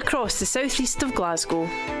 and across the southeast of Glasgow.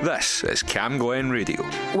 This is Cam Glen Radio,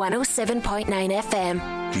 107.9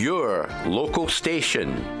 FM, your local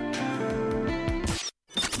station.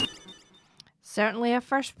 Certainly a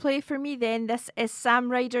first play for me then. This is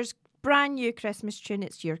Sam Ryder's brand new Christmas tune.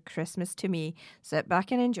 It's Your Christmas to Me. Sit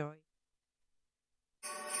back and enjoy.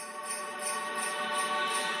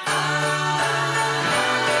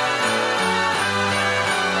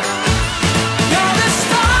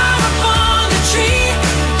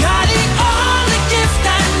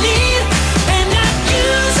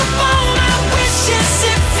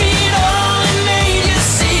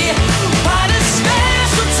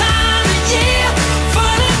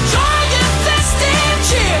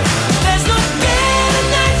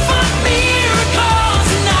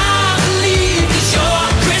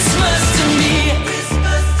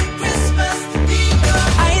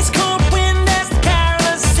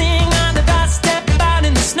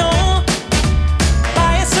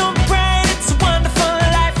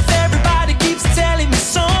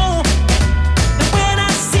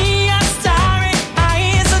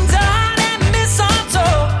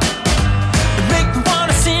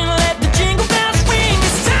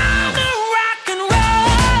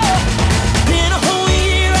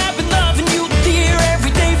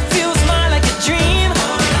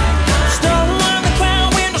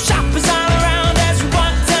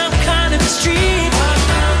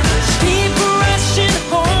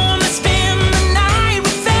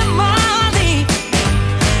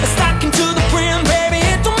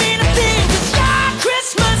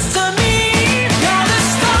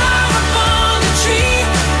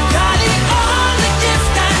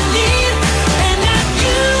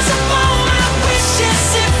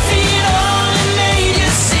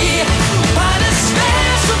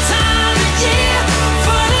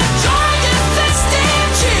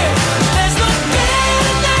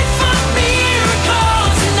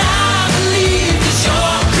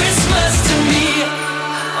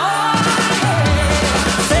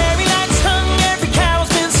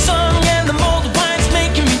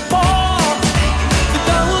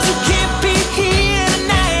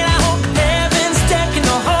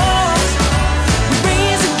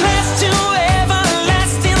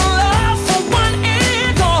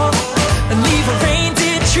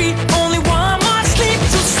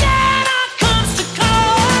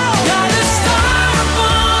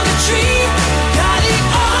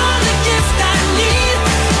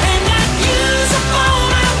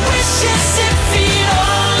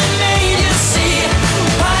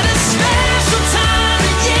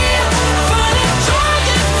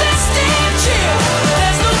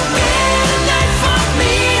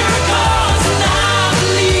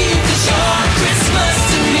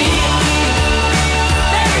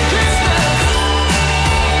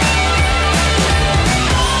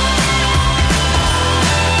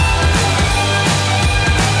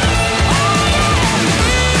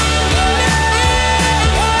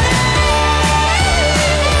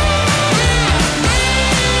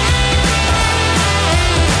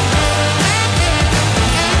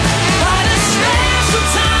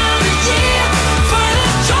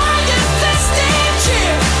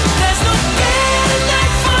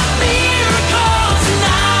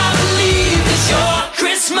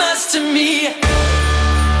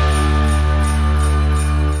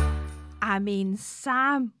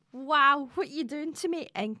 Sam, wow, what you doing to me?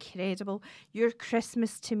 Incredible. Your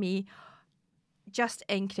Christmas to me, just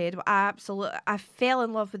incredible. I fell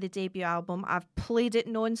in love with the debut album. I've played it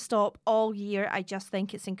non-stop all year. I just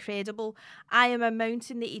think it's incredible. I Am a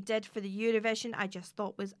Mountain that he did for the Eurovision, I just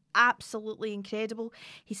thought was absolutely incredible.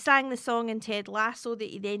 He sang the song in Ted Lasso that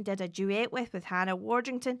he then did a duet with Hannah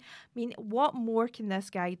Waddington. I mean, what more can this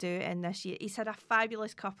guy do in this year? He's had a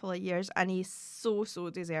fabulous couple of years and he's so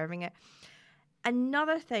deserving it.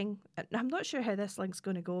 Another thing, I'm not sure how this link's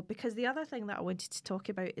going to go, because the other thing that I wanted to talk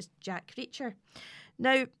about is Jack Reacher.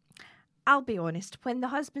 Now, I'll be honest, when the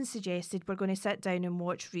husband suggested we're going to sit down and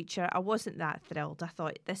watch Reacher, I wasn't that thrilled. I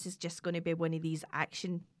thought this is just going to be one of these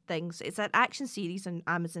action things. It's an action series on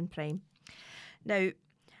Amazon Prime. Now,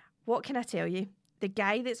 what can I tell you? The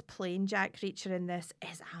guy that's playing Jack Reacher in this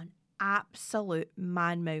is an absolute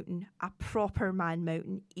man mountain, a proper man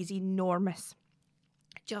mountain. He's enormous.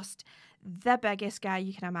 Just the biggest guy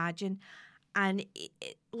you can imagine, and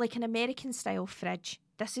like an American style fridge.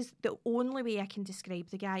 This is the only way I can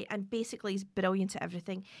describe the guy, and basically he's brilliant at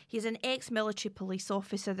everything. He's an ex-military police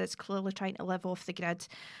officer that's clearly trying to live off the grid,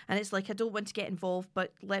 and it's like, I don't want to get involved,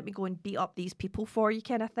 but let me go and beat up these people for you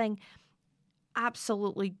kind of thing.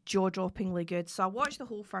 Absolutely jaw-droppingly good. So I watched the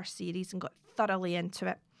whole first series and got thoroughly into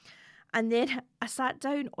it. And then I sat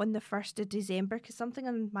down on the 1st of December because something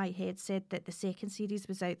in my head said that the second series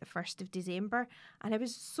was out the 1st of December. And I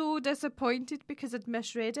was so disappointed because I'd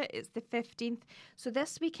misread it. It's the 15th. So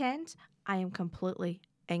this weekend, I am completely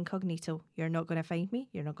incognito. You're not going to find me.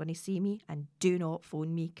 You're not going to see me. And do not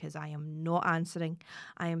phone me because I am not answering.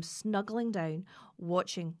 I am snuggling down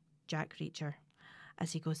watching Jack Reacher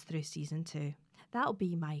as he goes through season 2. That'll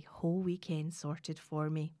be my whole weekend sorted for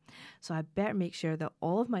me. So I better make sure that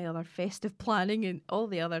all of my other festive planning and all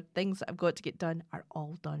the other things that I've got to get done are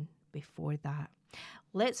all done before that.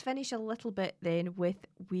 Let's finish a little bit then with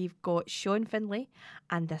we've got Sean Finlay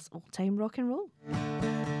and this old time rock and roll.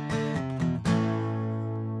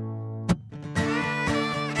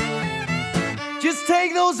 Just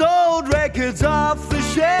take those old records off the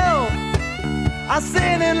shelf. I sit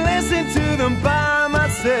and listen to them by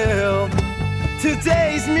myself.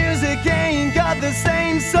 Today's music ain't got the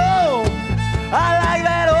same soul. I like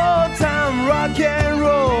that old time rock and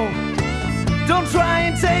roll. Don't try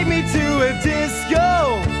and take me to a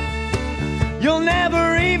disco. You'll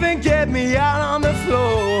never even get me out on the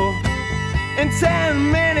floor. In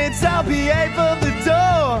 10 minutes I'll be out for the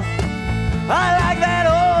door. I like that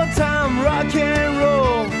old time rock and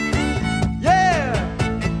roll. Yeah!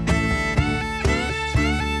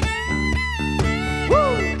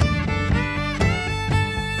 Woo!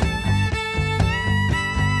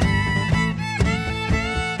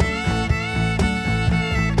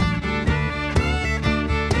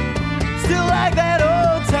 Still like that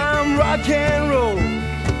old time rock and roll.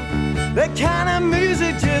 That kind of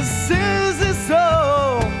music just soothes the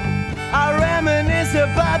soul. I reminisce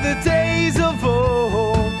about the days of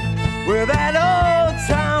old with that old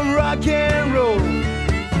time rock and roll.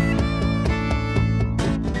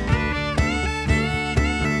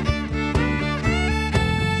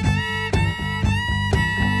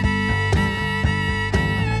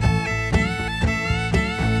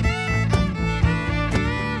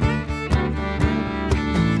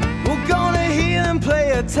 We're gonna hear them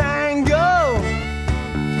play a tango.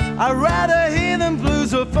 I'd rather hear them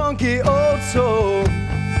blues or funky old soul.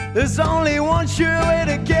 There's only one sure way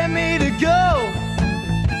to get me to go.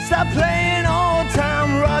 Stop playing old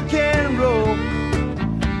time rock and roll.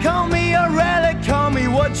 Call me a relic, call me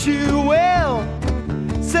what you will.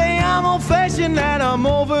 Say I'm old fashioned, that I'm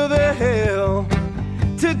over the hill.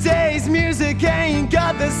 Today's music ain't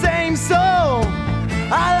got the same soul.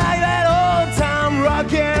 I like that old time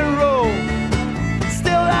rock and roll.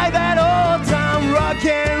 Still like that old time rock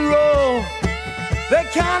and roll.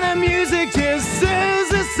 That kind of music just soothes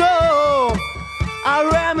the soul. I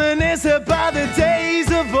reminisce about the days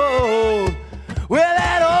of old with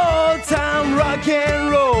that old time rock and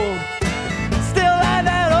roll. Still like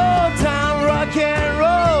that old time rock and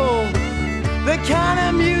roll. The kind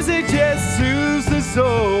of music just soothes the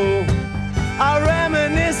soul. I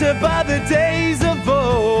reminisce about the days of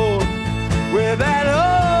old with that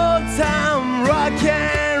old time rock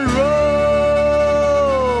and roll.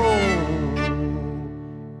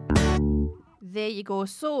 There you go.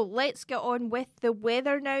 So let's get on with the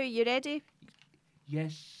weather now. You ready?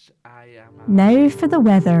 Yes, I am. Now for the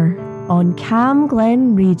weather on Cam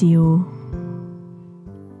Glen Radio.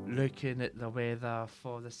 Looking at the weather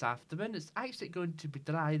for this afternoon, it's actually going to be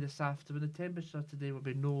dry this afternoon. The temperature today will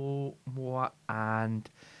be no more and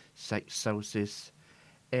 6 Celsius.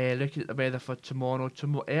 Looking at the weather for tomorrow,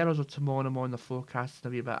 hours of tomorrow morning, the forecast a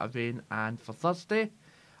wee bit of rain, and for Thursday,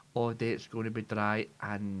 all day it's going to be dry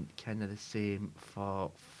and kind of the same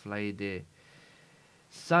for Friday.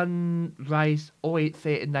 Sunrise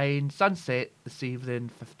 08:39, sunset this evening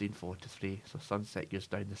 15:43. So sunset goes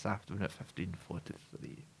down this afternoon at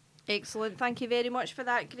 15:43. Excellent. Thank you very much for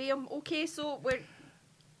that, Graham. Okay, so we're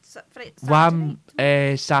Saturday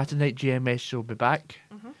Saturday night GMS will be back.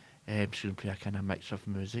 Mm-hmm. She's going to play a kind of mix of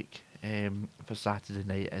music for Saturday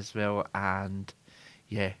night as well, and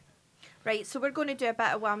yeah. Right, so we're going to do a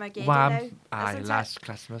bit of Wham again Wham, now. aye, Last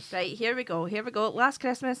Christmas. Right, here we go. Last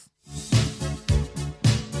Christmas.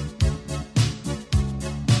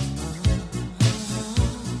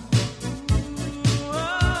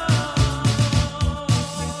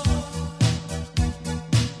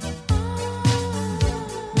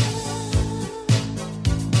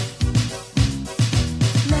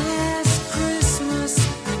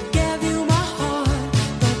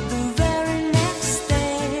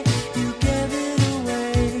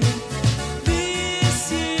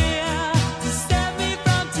 This year, to save me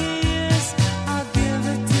from tears.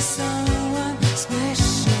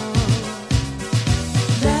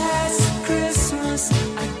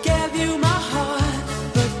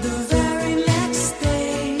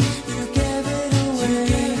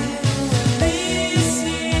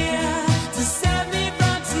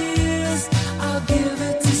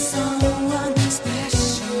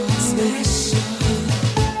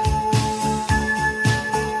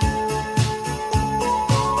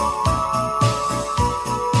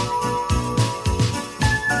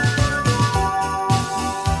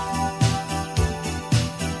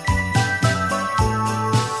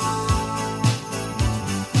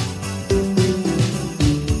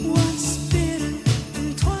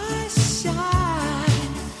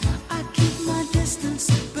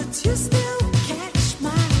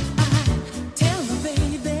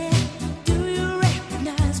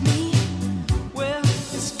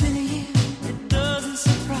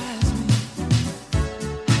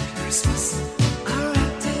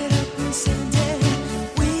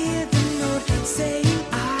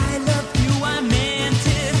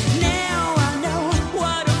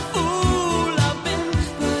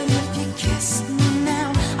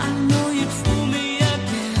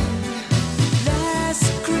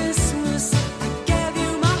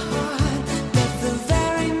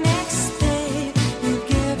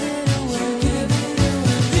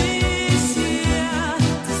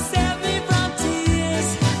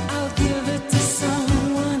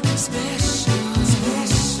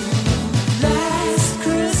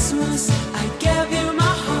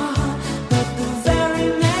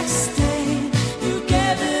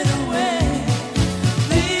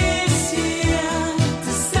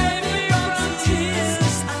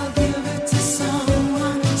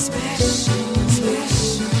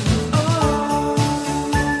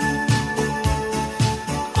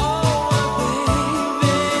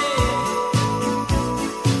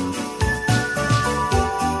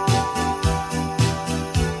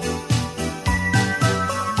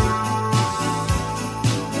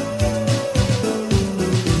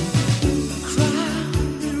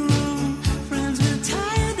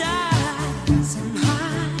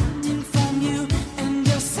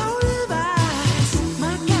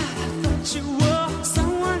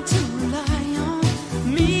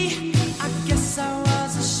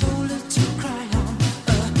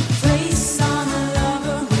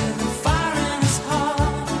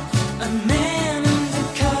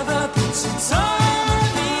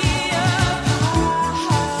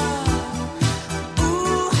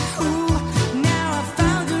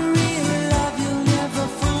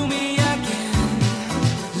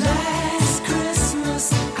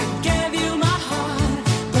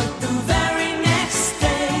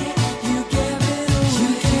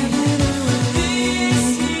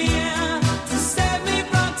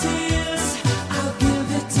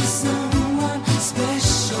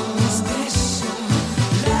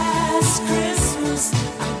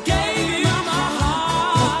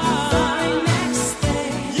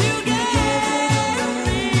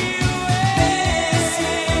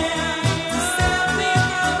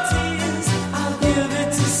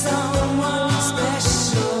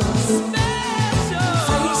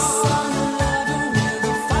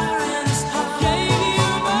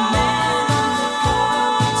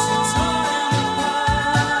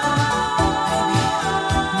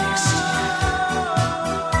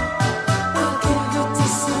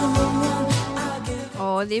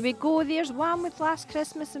 there we go. There's one with Last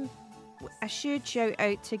Christmas, and a huge shout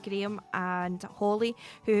out to Graham and Holly,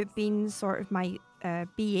 who have been sort of my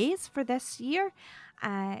BAs for this year.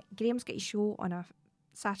 Graham's got a show on a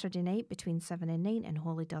Saturday night between 7 and 9, and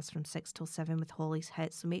Holly does from 6 till 7 with Holly's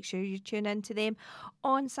Hits. So make sure you tune in to them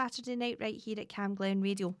on Saturday night right here at Cam Glen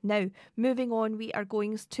Radio. Now, moving on, we are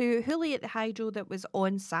going to Hoolie at the Hydro that was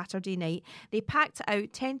on Saturday night. They packed it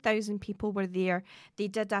out, 10,000 people were there. They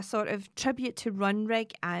did a sort of tribute to Run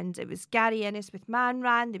Rig, and it was Gary Innes with Man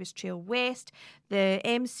Ran, there was Trail West. The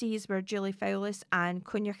MCs were Julie Fowlis and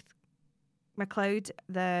Cunha MacLeod,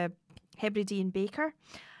 the Hebridean baker.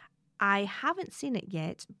 I haven't seen it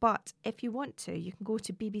yet, but if you want to, you can go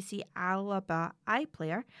to BBC Alaba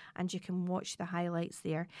iPlayer and you can watch the highlights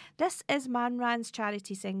there. This is Man Ran's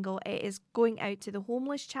charity single. It is going out to the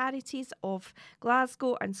homeless charities of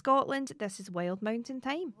Glasgow and Scotland. This is Wild Mountain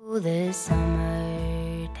Time. Oh, the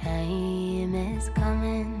summertime is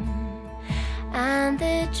coming, and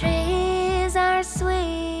the trees are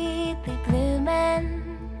sweetly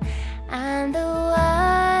blooming, and the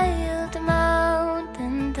wild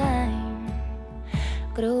mountain thyme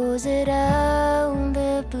grows around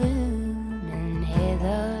the blooming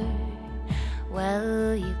heather.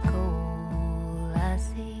 Well, you go,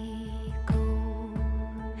 lassie, go,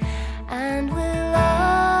 and we'll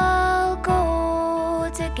all go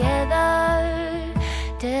together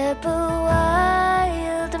to the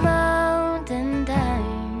wild mountain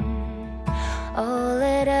thyme, all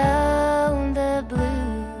around the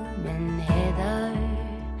blooming heather.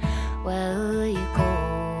 Well, you go,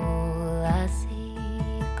 lassie,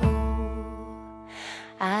 go.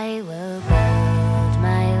 I will build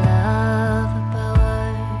my love a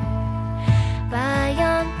bower by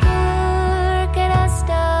yon pure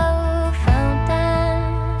crystal fountain,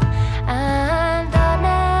 and on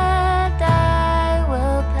it I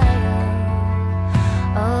will pile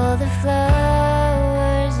all the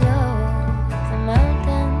flowers of the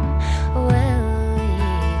mountain. Will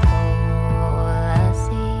ye go,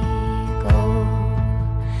 lassie, go?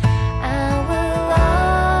 And we'll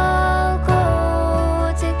all go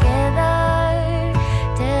together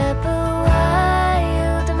to the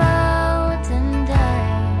wild mountain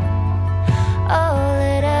thyme, all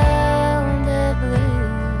around the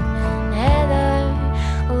blooming heather.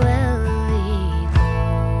 Will ye go,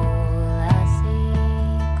 lassie,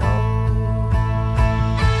 go?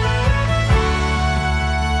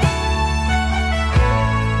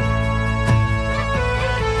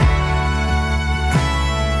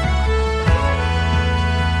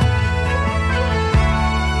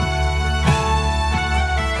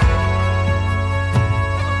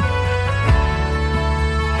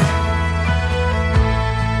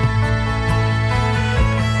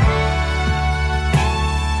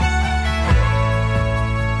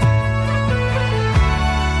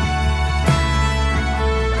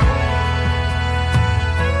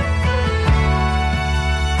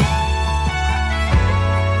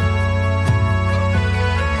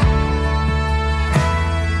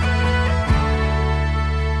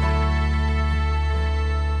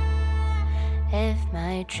 If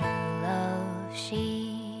my true love,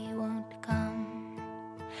 she won't come,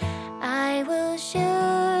 I will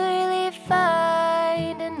surely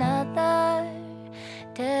find another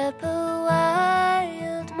to the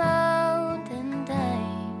wild mountain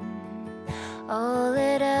thyme, all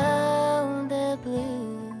around the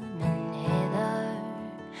blooming heather.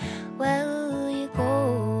 Well, you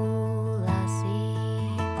go,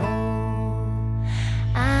 lassie, go,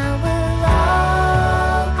 and we'll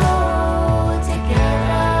all go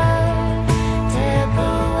together to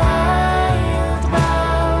the wild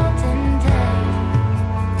mountain thyme,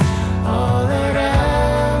 all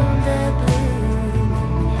around the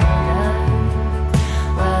blooming heather.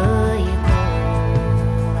 Well, you go,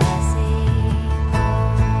 lassie, go,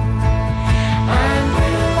 and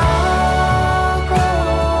we'll all go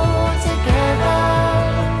together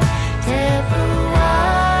to the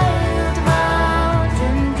wild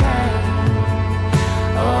mountain thyme,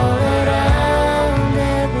 all around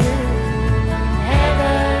the blooming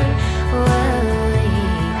heather. Well,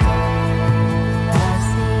 ye go,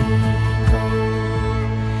 lassie, go.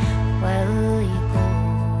 Well, ye go,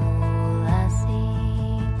 lassie,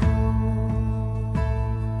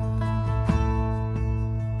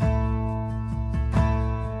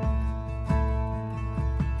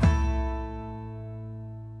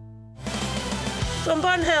 From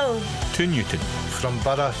Burnhill To Newton. From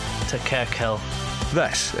Borough to Kirkhill.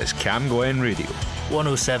 This is Cam Glen Radio.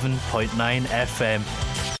 107.9 FM.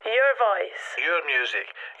 Your voice. Your music.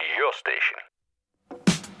 Your station.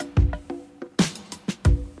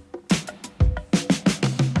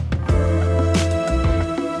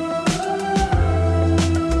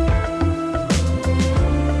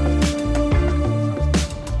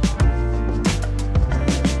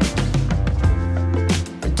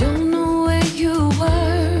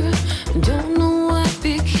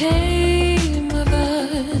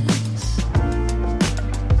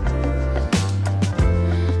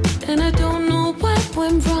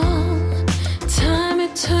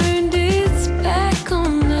 turned its back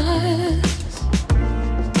on us.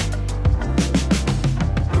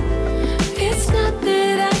 It's not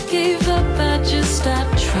that I gave up, I just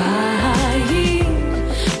stopped trying.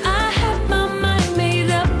 I had my mind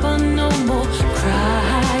made up on no more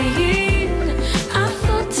crying. I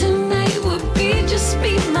thought tonight would be just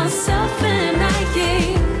be myself, and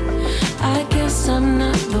I guess I'm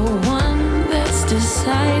not the one that's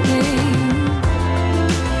deciding.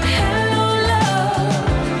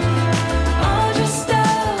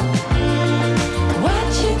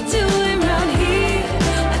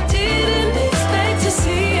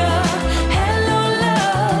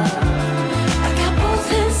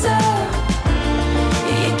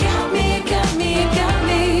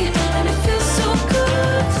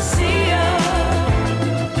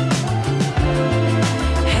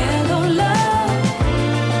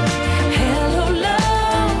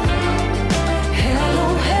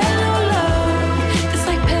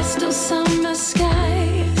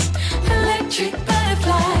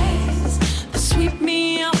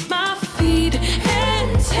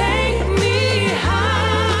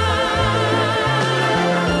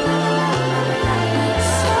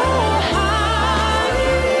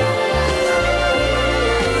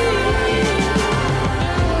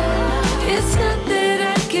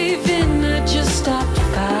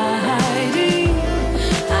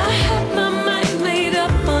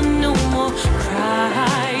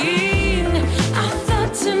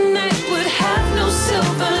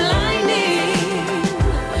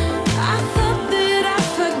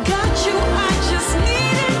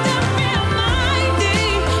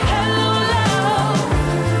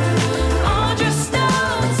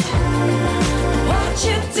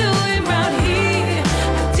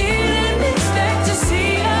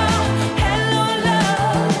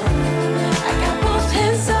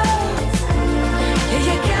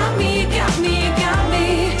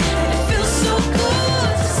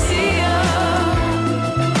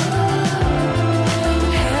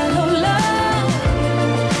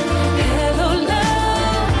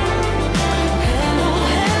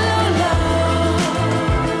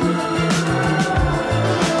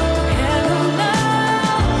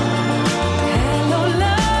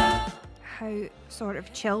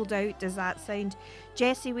 Chilled out does that sound?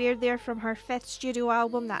 Jessie Ware there from her 5th studio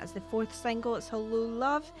album. That is the 4th single. It's Hello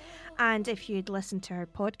Love. And if you'd listened to her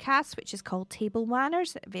podcast, which is called Table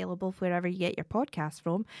Manners, available wherever you get your podcasts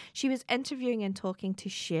from, she was interviewing and talking to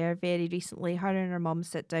Cher very recently. Her and her mum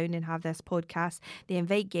sit down and have this podcast. They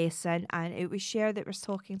invite guests in, and it was Cher that was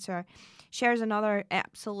talking to her. Cher's another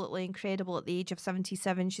absolutely incredible at the age of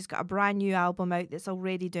 77. She's got a brand new album out that's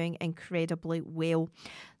already doing incredibly well.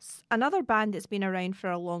 Another band that's been around for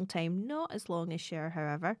a long time, not as long as Cher,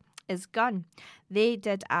 however, is Gun. They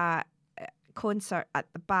did a concert at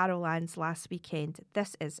the Barrowlands last weekend.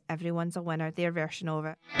 This is Everyone's a Winner, their version of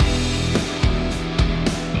it.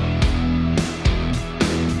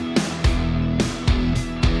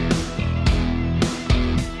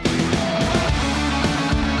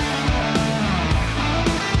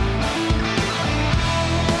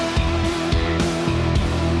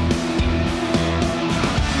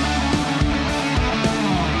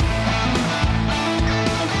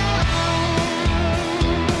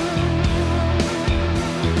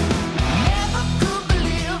 Never could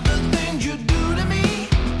believe the things you do to me.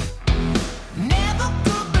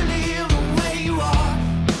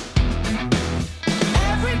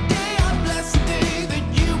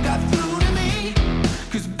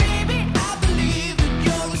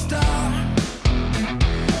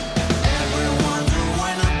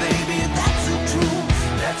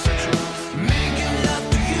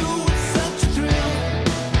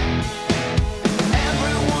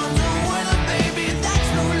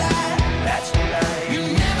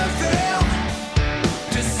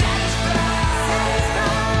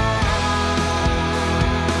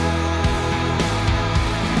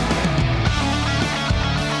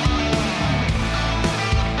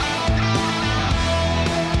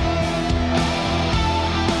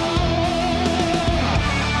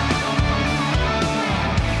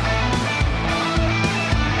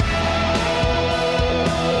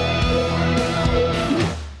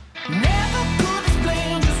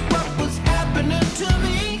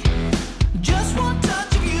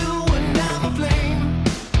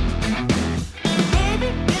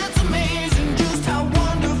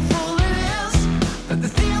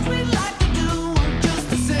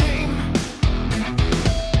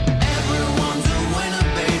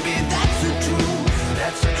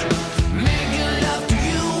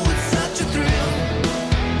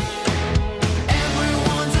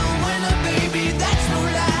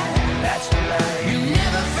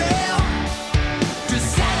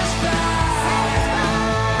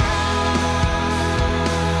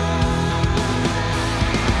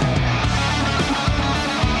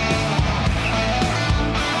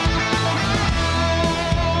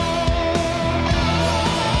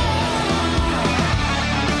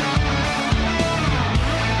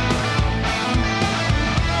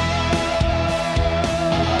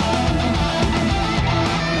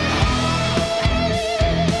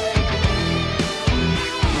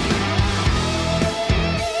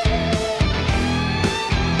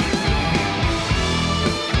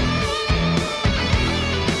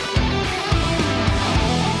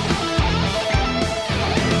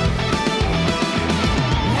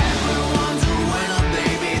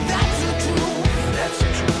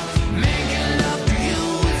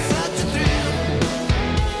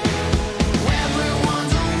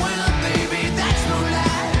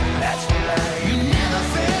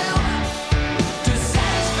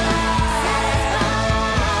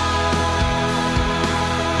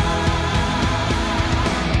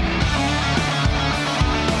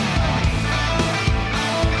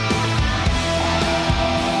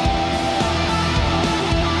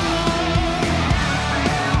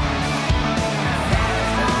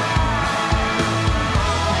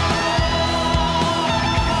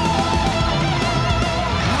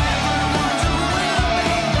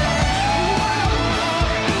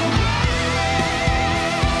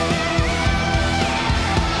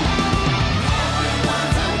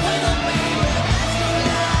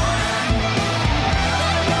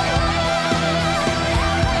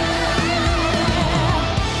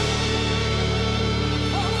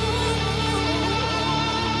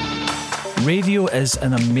 Radio is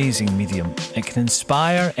an amazing medium. It can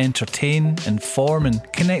inspire, entertain, inform and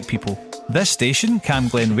connect people. This station, Cam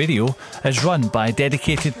Glen Radio, is run by a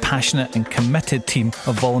dedicated, passionate and committed team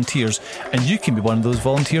of volunteers, and you can be one of those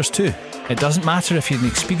volunteers too. It doesn't matter if you're an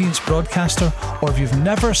experienced broadcaster or if you've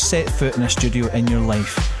never set foot in a studio in your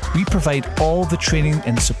life. We provide all the training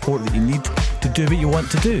and support that you need to do what you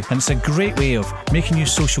want to do. And it's a great way of making new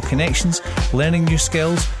social connections, learning new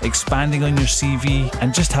skills, expanding on your CV,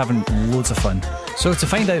 and just having loads of fun. So to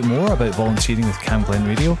find out more about volunteering with Cam Glen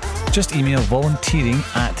Radio, just email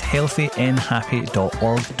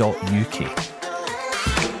volunteering@healthynhappy.org.uk.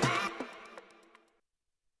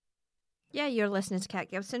 Yeah, you're listening to Kat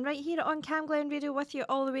Gibson right here on Cam Glen Radio with you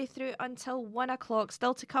all the way through until 1 o'clock.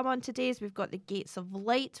 Still to come on today's, we've got the Gates of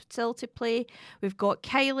Light still to play. We've got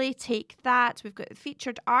Kylie, Take That. We've got the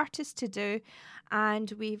featured artist to do.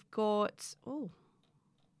 And we've got,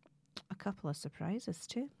 a couple of surprises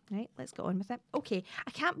too. Right, let's get on with it. Okay,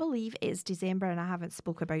 I can't believe it's December and I haven't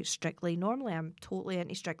spoke about Strictly. Normally I'm totally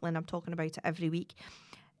into Strictly and I'm talking about it every week.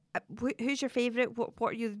 Who's your favourite? What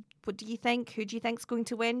do you think? Who do you think's going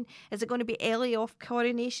to win? Is it going to be Ellie off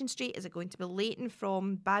Coronation Street? Is it going to be Leighton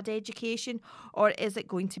from Bad Education? Or is it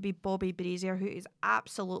going to be Bobby Brazier, who is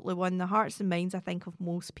absolutely won the hearts and minds, I think, of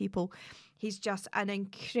most people? He's just an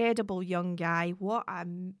incredible young guy. What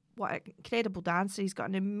an incredible dancer. He's got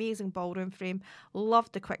an amazing ballroom frame.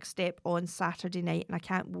 Loved the quick step on Saturday night, and I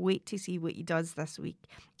can't wait to see what he does this week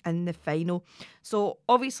in the final. So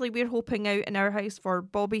obviously we're hoping out in our house for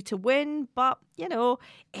Bobby to win, but you know,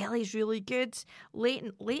 Ellie's really good.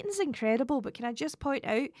 Leighton's incredible, but can I just point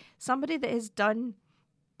out, somebody that has done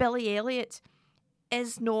Billy Elliot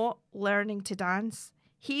is not learning to dance.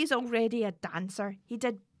 He's already a dancer. He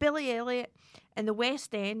did Billy Elliot in the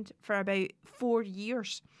West End for about 4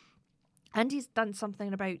 years. And he's done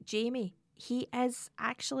something about Jamie. He is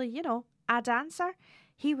actually, you know, a dancer.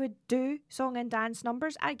 He would do song and dance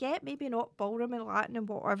numbers. I get maybe not ballroom and Latin and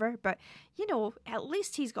whatever, but, you know, at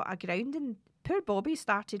least he's got a ground. And poor Bobby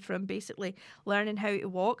started from basically learning how to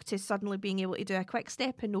walk to suddenly being able to do a quick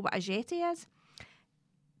step and know what a jetty is.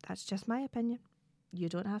 That's just my opinion. You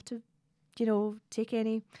don't have to, you know, take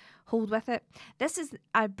any hold with it. This is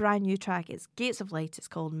a brand new track. It's Gates of Light. It's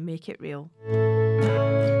called Make It Real.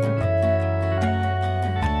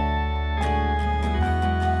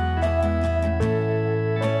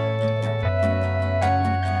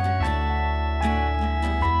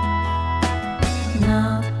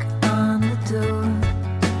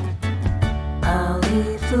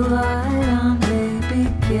 The light on, baby,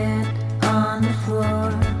 get on the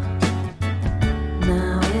floor.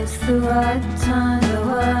 Now it's the right time,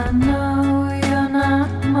 though I know you're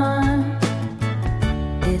not mine.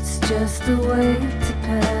 It's just a way to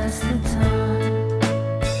pass the time.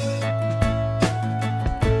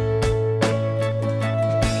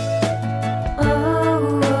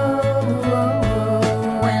 Oh, oh, oh,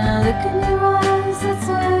 oh. When I look in your eyes, that's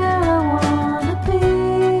where I wanna be.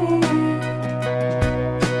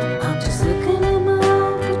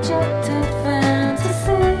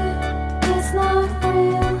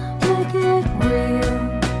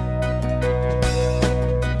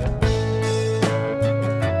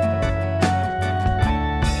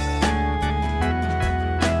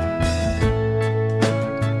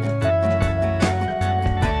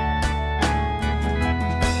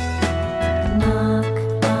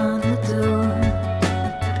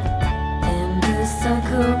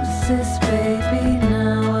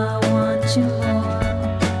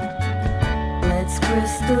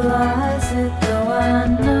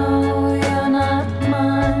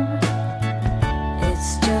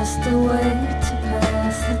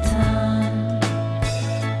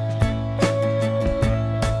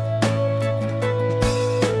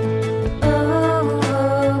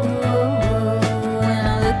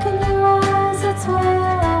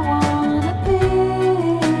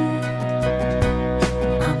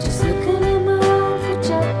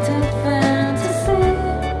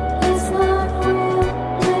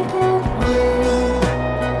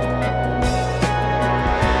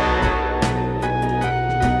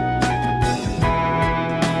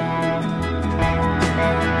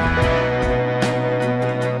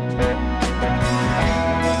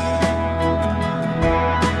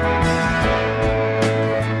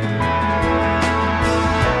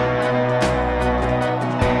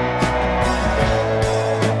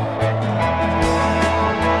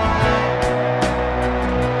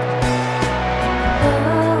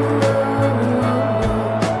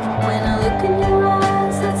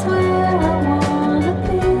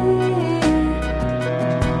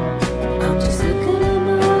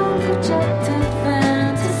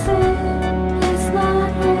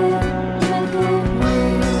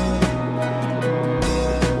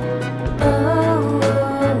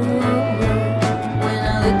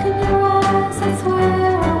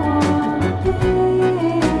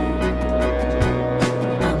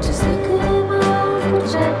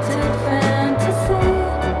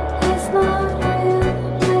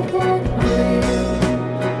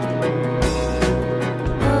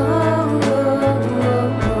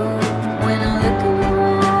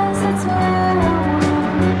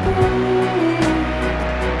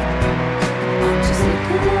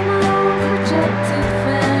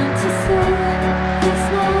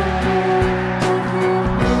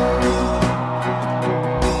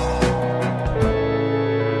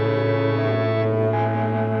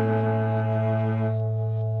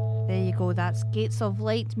 Gates of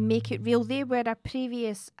Light, Make It Real. They were a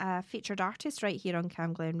previous featured artist right here on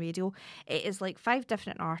Cam Glen Radio. It is like 5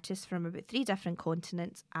 different artists from about 3 different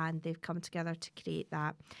continents, and they've come together to create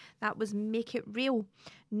that. That was Make It Real.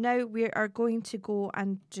 Now we are going to go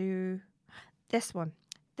and do this one.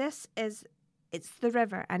 It's The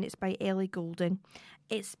River, and it's by Ellie Goulding.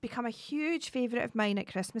 It's become a huge favourite of mine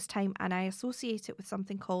at Christmas time, and I associate it with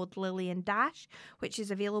something called Lily and Dash, which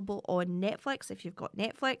is available on Netflix if you've got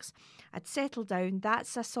Netflix. I'd settle down.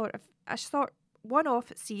 That's a sort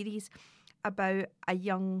one-off series about a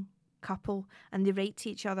young couple, and they write to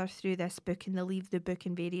each other through this book, and they leave the book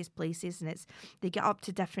in various places, and they get up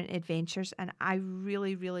to different adventures, and I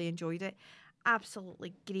really, really enjoyed it.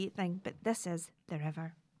 Absolutely great thing. But this is The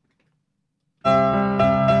River.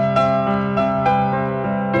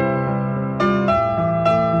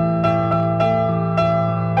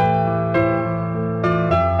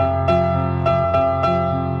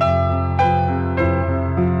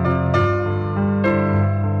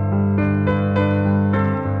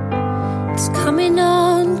 Coming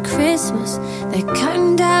on Christmas, they're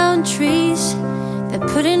cutting down trees, they're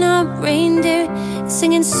putting up reindeer,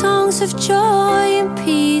 singing songs of joy and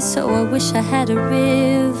peace. Oh, I wish I had a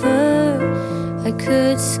river I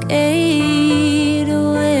could skate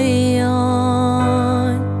away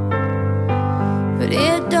on. But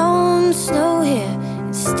it don't snow here,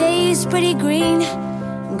 it stays pretty green.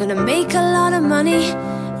 I'm gonna make a lot of money,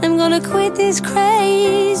 I'm gonna quit this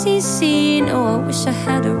crazy scene. Oh, I wish I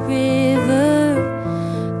had a river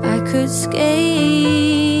I could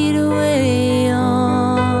skate away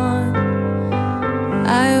on.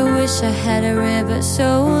 I wish I had a river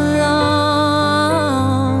so long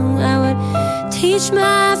I would teach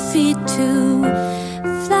my feet to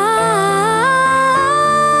fly.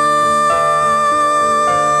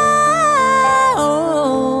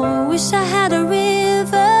 Oh, I wish I had a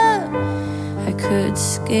river I could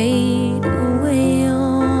skate away on.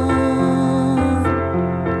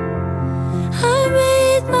 I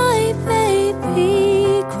made my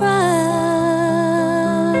baby cry.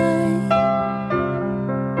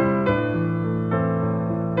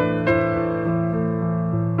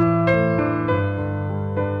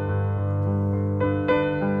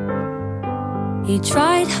 He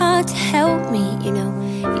tried hard to help me, you know,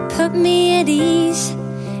 he put me at ease.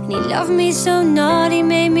 And he loved me so naughty,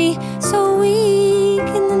 made me so weak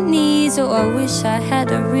in the knees. Oh, I wish I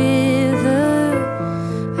had a river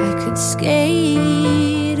I could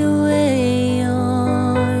skate away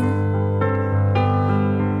on.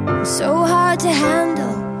 I'm so hard to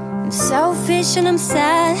handle, I'm selfish and I'm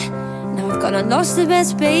sad. Now I've gone and lost the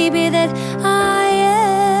best baby that I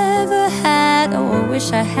ever had. Oh, I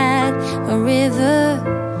wish I had a river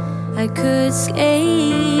I could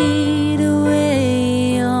skate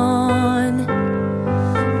away on.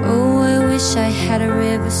 Oh, I wish I had a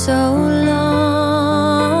river so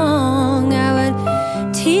long I would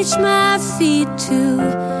teach my feet to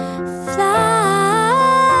fly.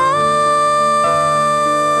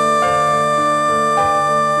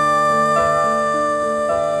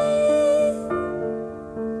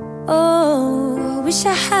 Oh, I wish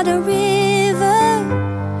I had a river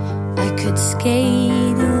I could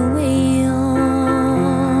skate away on.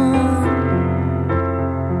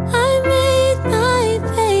 I made my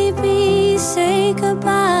baby say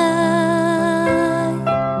goodbye.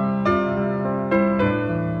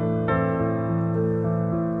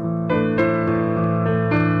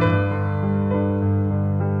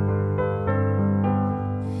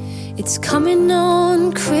 It's coming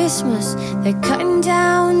on Christmas, they're cutting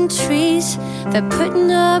down trees, they're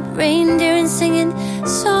putting up reindeer and singing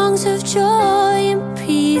songs of joy and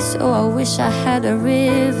peace. Oh, I wish I had a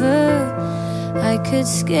river I could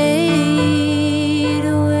skate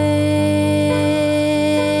away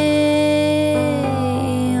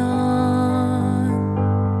on.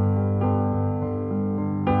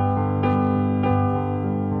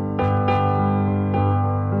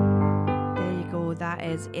 There you go, that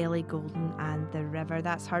is Ellie Goulding and The River.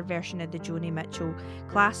 That's her version of the Joni Mitchell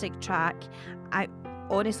classic track.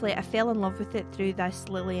 Honestly, I fell in love with it through this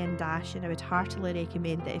Lily and Dash, and I would heartily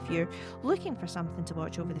recommend that if you're looking for something to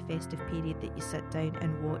watch over the festive period, that you sit down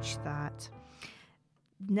and watch that.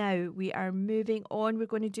 Now we are moving on. We're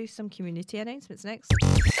going to do some community announcements next.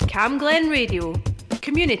 Cam Glen Radio,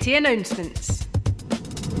 community announcements.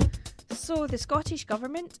 So the Scottish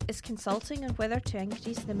Government is consulting on whether to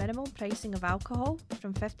increase the minimum pricing of alcohol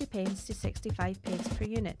from 50p to 65p per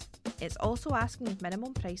unit. It's also asking if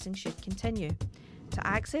minimum pricing should continue. To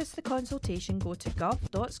access the consultation, go to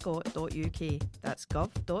gov.scot.uk. That's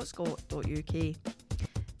gov.scot.uk.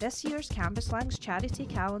 This year's Cambusllang's Charity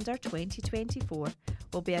Calendar 2024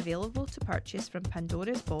 will be available to purchase from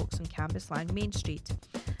Pandora's Box on Cambuslang Main Street.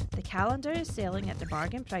 The calendar is selling at the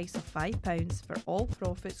bargain price of £5 for all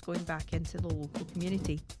profits going back into the local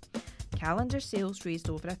community. Calendar sales raised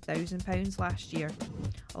over £1,000 last year.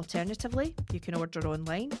 Alternatively, you can order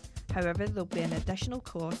online. However, there'll be an additional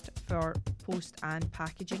cost for post and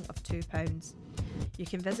packaging of £2. You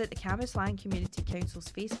can visit the Cambuslang Community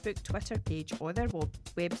Council's Facebook, Twitter page or their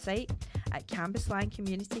website at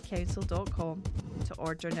cambuslangcommunitycouncil.com to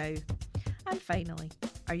order now. And finally,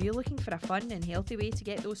 are you looking for a fun and healthy way to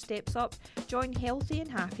get those steps up? Join Healthy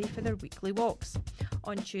and Happy for their weekly walks.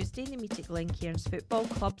 On Tuesday, they meet at Glencairn's Football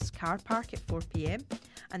Club's car park at 4 p.m.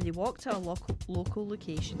 and they walk to a local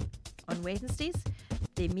location. On Wednesdays,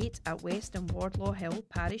 they meet at West and Wardlaw Hill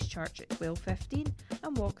Parish Church at 12:15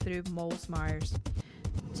 and walk through Malls Myers.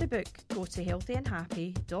 To book, go to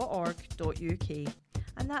healthyandhappy.org.uk.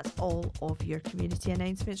 And that's all of your community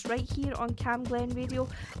announcements right here on Cam Glen Radio.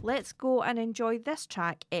 Let's go and enjoy this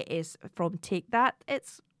track. It is from Take That.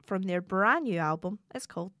 It's from their brand new album. It's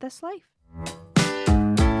called This Life.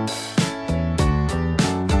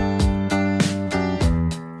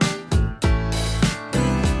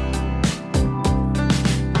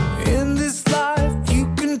 In this life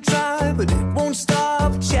you can try, but it won't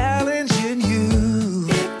stop challenging you.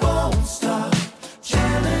 It won't stop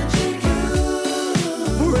challenging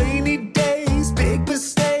you. Rainy days, big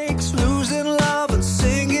mistakes, losing love and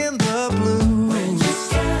singing the blues. When you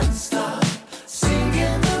can't stop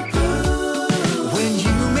singing the blues. When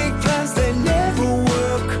you make plans, they never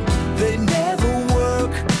work. They never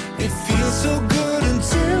work. It feels so good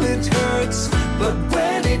until it hurts. But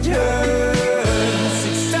when it hurts,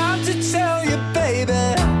 it's time to tell you,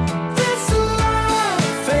 baby, this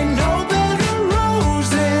life ain't no bed of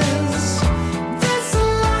roses. This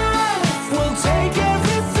life will take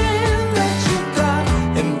everything that you got.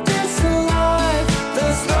 In this life,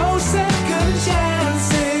 there's no second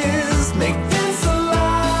chances. Make this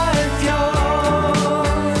life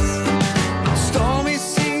yours. Stormy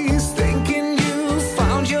seas, thinking you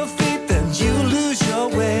found your feet, then you lose your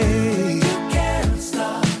way. You can't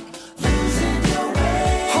stop losing your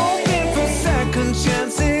way. Hoping for second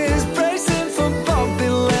chances, bracing for bumpy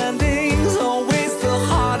landings, always the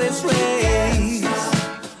hardest race.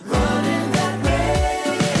 Running that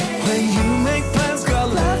race. When you make plans, God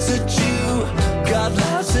laughs at you. God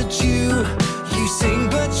laughs at you. You sing,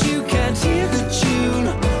 but you can't hear the tune.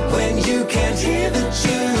 When you can't hear the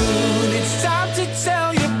tune, it's time to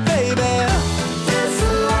tell you, baby, this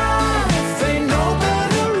life ain't no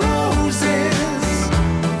bed of roses.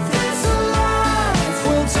 This life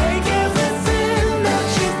will take everything that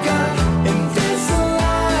you've got. In this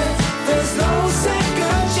life, there's no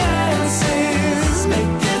second chances.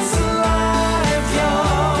 Make this life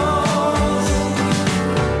yours.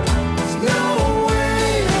 There's no way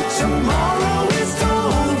tomorrow is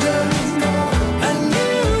golden. A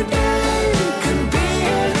new day can be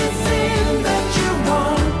anything that you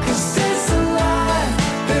want. 'Cause this life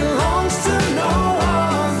belongs to no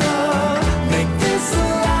other. Make this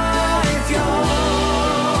life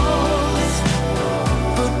yours.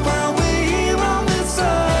 But while we're here on this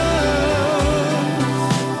earth,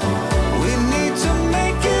 we need to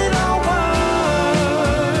make it our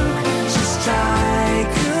work. Just try,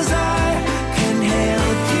 'cause I can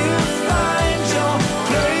help you find your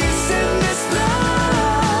place in this life.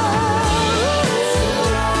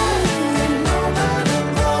 Ain't no bed of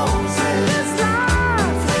roses.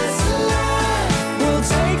 This life will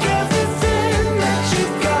take everything that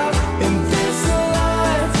you've got. In this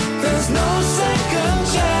life, there's no second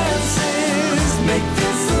chances. Make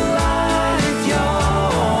this life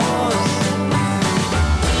yours.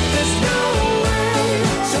 There's no way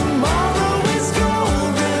tomorrow is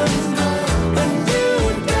golden. A new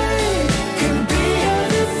day can be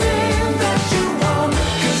anything that you want.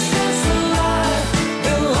 'Cause this life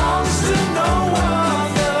belongs to no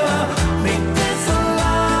other. Make this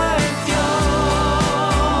life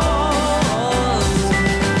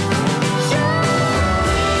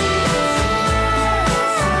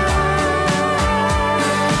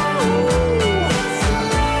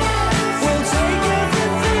We'll take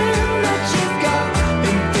everything that you've got.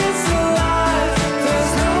 In this life,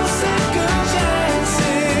 there's no second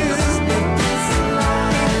chances. Make this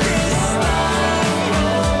life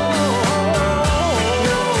yours.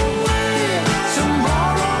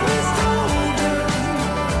 Tomorrow is golden.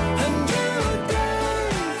 A new day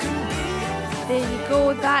can be. There you go.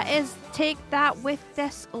 That is Take That with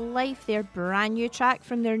This Life, their brand new track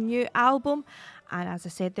from their new album. And as I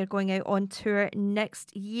said, they're going out on tour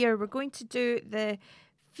next year. We're going to do the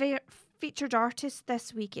featured artist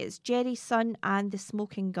this week is Jerry Sun and the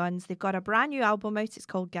Smoking Guns. They've got a brand new album out. It's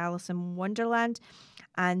called Gallison Wonderland.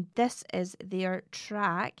 And this is their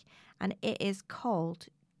track. And it is called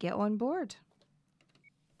Get On Board.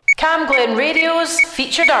 Cam Glen Radio's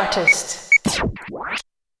featured artist.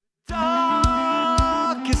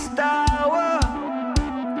 Darkest hour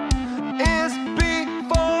is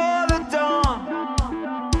before the dawn.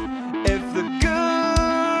 If the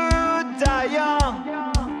good die young,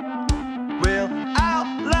 we'll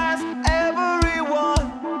outlast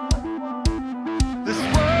everyone. This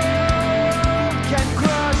world can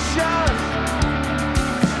crush us,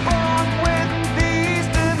 born with these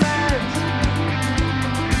demands.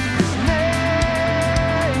 His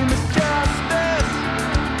name is justice.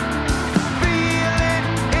 Feel it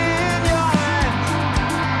in your hands.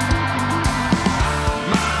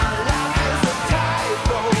 My life is a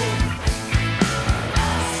tightrope,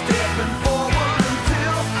 stepping forward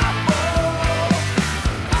until I fall.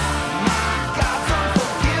 My God's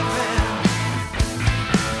unforgiving,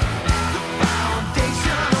 the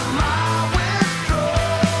foundation of my withdrawal.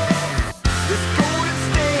 This golden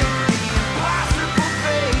state, the impossible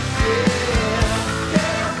fate,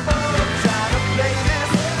 I'm trying to play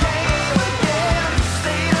this game again.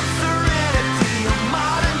 State of serenity, a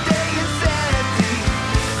modern day insanity.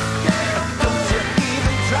 Don't you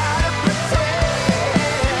even try to pretend.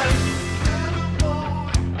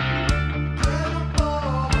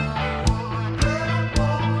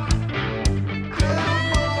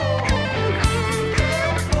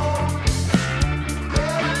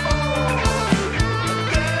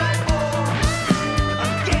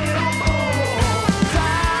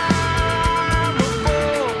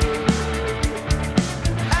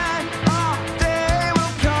 And our day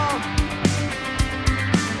will come.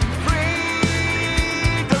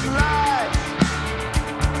 Freedom lies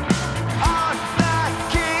on that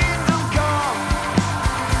kingdom come.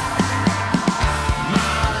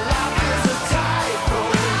 My life is a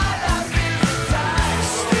tightrope,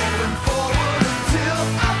 stepping forward until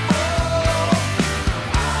I fall.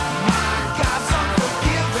 My God's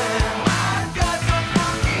unforgiving,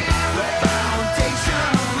 the foundation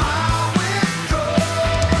of my withdrawal.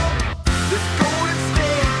 This golden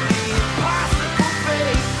state, the impossible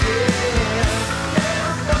fate,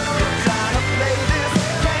 I'm trying to play this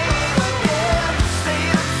game again.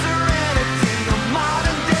 State of serenity, a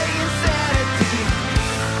modern day insanity.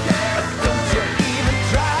 Don't you even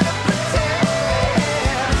try to pretend.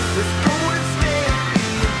 This golden state,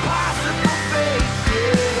 the impossible fate,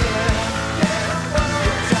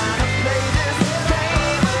 I'm trying to play this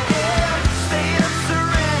game again. State of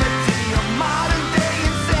serenity, a modern day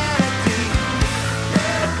insanity.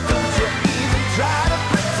 Don't you even try to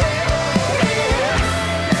pretend.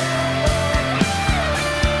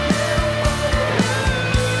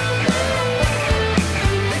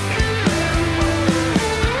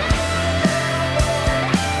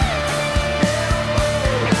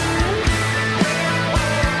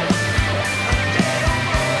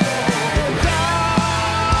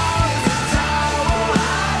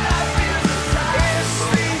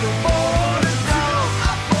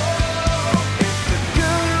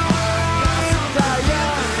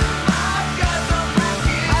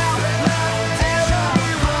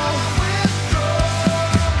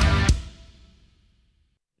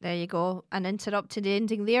 There you go. Uninterrupted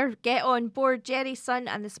ending there. Get On Board, Jerry Sun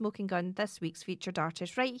and the Smoking Gun, this week's featured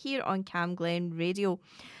artist, right here on Cam Glen Radio.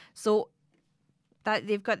 So that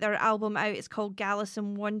they've got their album out. It's called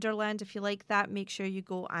Gallison Wonderland. If you like that, make sure you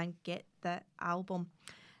go and get the album.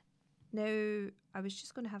 Now, I was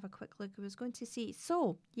just going to have a quick look. I was going to see.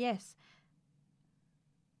 So, yes.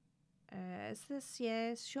 Is this?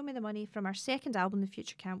 Yes. Show Me the Money from our second album, The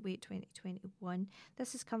Future Can't Wait 2021.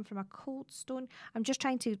 This has come from a Cold Stone. I'm just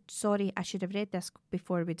trying to, sorry, I should have read this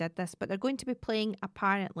before we did this, but they're going to be playing,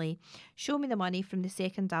 apparently, Show Me the Money from the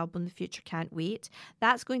second album, The Future Can't Wait.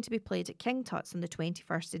 That's going to be played at King Tut's on the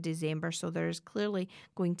 21st of December, so there's clearly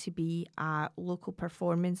going to be a local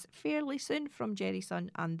performance fairly soon from Jerry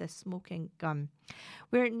Sun and the Smoking Gun.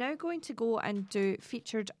 We're now going to go and do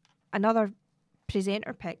featured another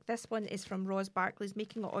presenter pick. This one is from Roz Barclay's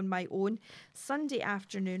Making It On My Own, Sunday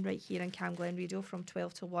afternoon right here on Cam Glen Radio from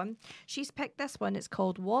 12 to 1. She's picked this one. It's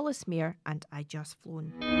called Wallace Mere and I Just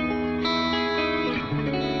Flown.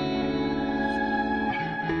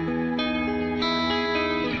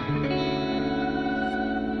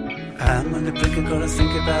 And when the blinkers gotta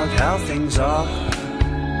think about how things are,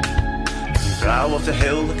 the brow of the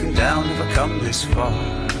hill looking down, never come this far.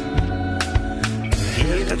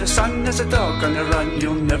 Here to the sun, there's a dog on the run,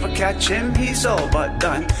 you'll never catch him, he's all but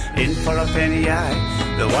done. In for a penny eye,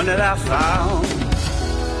 the one that I found.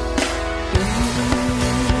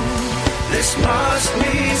 This must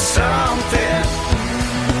mean something.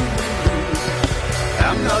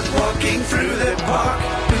 I'm not walking through the park.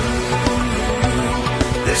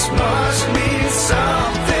 This must mean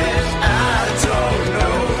something. I don't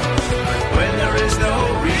know. When there is no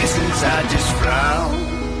reasons, I just frown.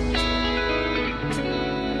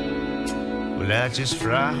 Well, I just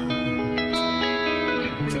frown.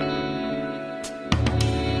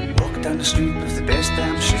 Walk down the street with the best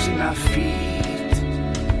damn shoes in my feet,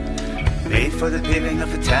 made for the paving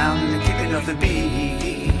of the town and the kicking of the beat.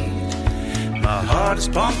 My heart is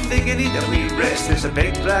pumped, thinking that we rest. There's a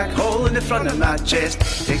big black hole in the front of my chest.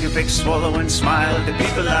 Take a big swallow and smile at the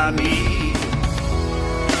people I meet.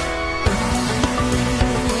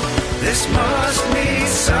 This must mean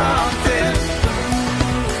something.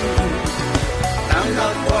 I'm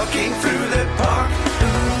not walking through the park.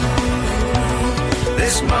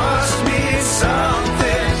 This must mean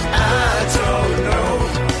something. I don't know.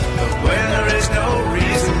 But when there is no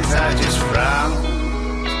reasons, I just frown.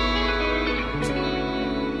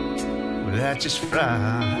 Well, I just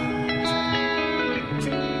frown.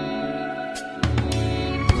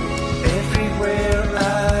 Everywhere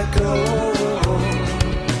I go,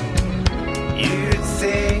 you'd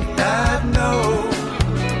think I'd know.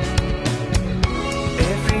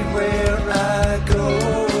 Everywhere I go,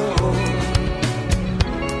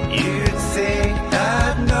 you'd think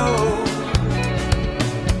I'd know.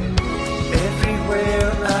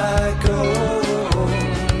 Everywhere I go,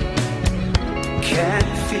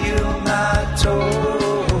 can't feel my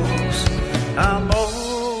toes. I'm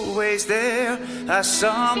always there. I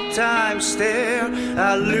sometimes stare.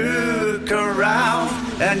 I look around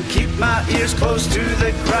and keep my ears close to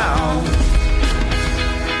the ground.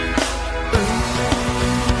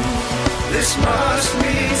 This must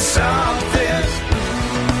mean something.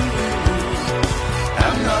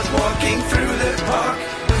 I'm not walking through the park.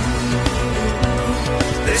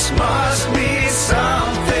 This must mean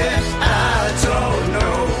something. I don't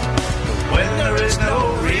know. But when there is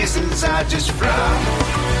no reasons, I just frown.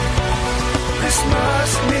 This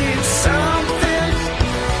must mean something.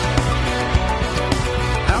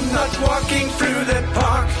 I'm not walking through the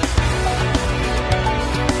park.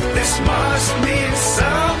 This must mean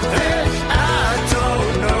something. I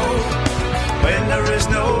don't know. When there is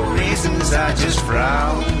no reasons, I just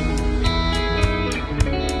frown.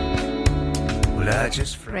 Well, I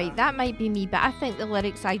just frown. Right, that might be me, but I think the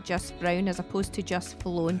lyrics I just frown as opposed to just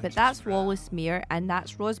flown, but that's Wallace Muir and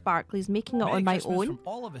that's Ros Barkley's Making It On My Own. From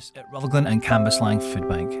all of us at Rutherglen and Cambuslang Food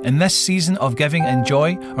Bank. In this season of giving and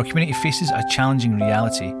joy, our community faces a challenging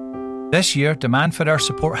reality. This year, demand for our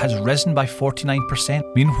support has risen by 49%.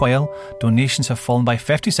 Meanwhile, donations have fallen by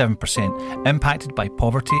 57%, impacted by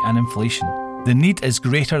poverty and inflation. The need is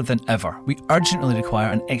greater than ever. We urgently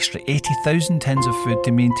require an extra 80,000 tins of food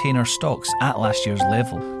to maintain our stocks at last year's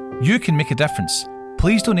level. You can make a difference.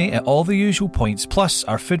 Please donate at all the usual points, plus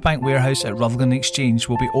our food bank warehouse at Rutherglen Exchange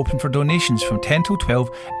will be open for donations from 10 till 12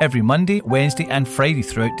 every Monday, Wednesday and Friday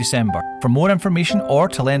throughout December. For more information or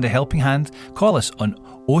to lend a helping hand, call us on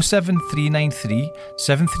 07393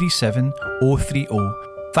 737 030.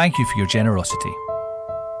 Thank you for your generosity.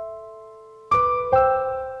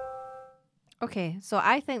 Okay, so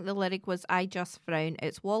I think the lyric was I Just Frown.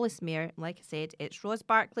 It's Wallace Muir. Like I said, it's Ros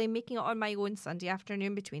Barkley, Making It On My Own, Sunday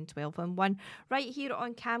afternoon between 12 and 1. Right here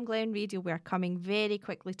on Cam Glen Radio. We're coming very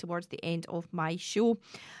quickly towards the end of my show.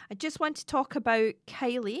 I just want to talk about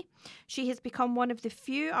Kylie. She has become one of the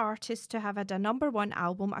few artists to have had a #1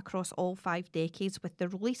 album across all 5 decades with the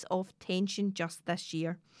release of Tension just this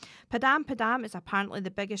year. Padam Padam is apparently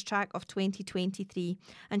the biggest track of 2023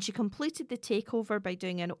 and she completed the takeover by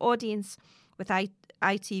doing an audience with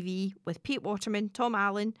ITV, with Pete Waterman, Tom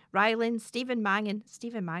Allen, Rylan, Stephen Mangan.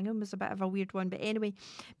 Stephen Mangan was a bit of a weird one, but anyway,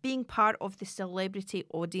 being part of the celebrity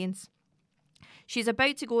audience. She's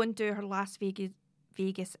about to go and do her Las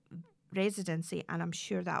Vegas residency, and I'm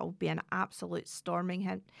sure that will be an absolute storming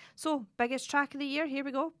hit. So, biggest track of the year, here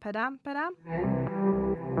we go. Padam Padam.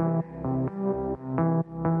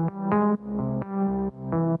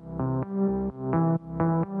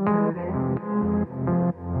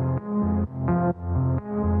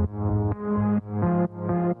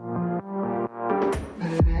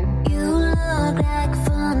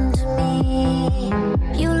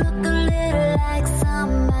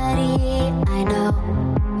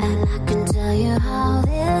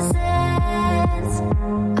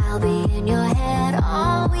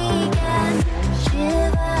 All weekend,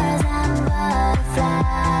 shivers and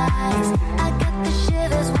butterflies.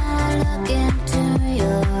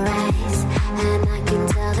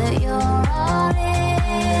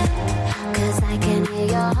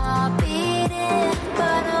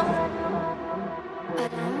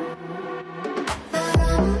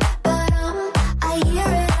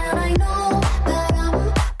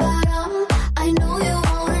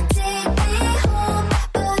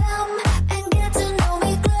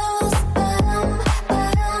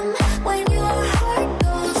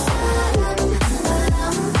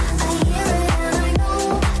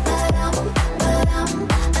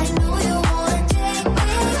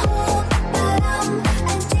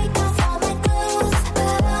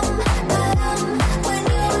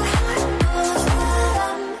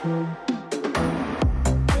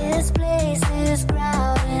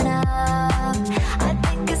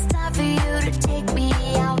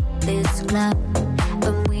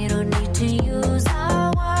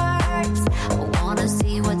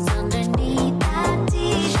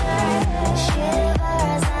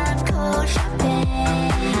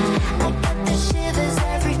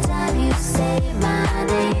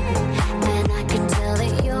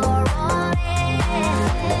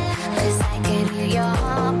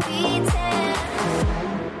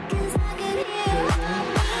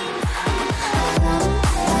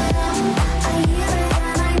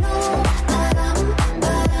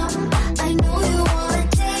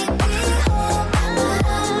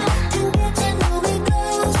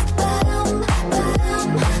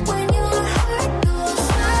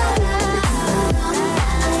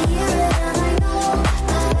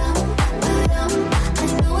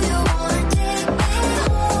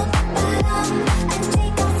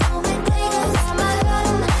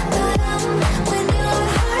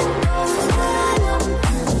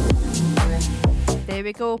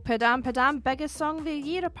 go. Padam Padam, biggest song of the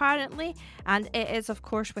year apparently, and it is of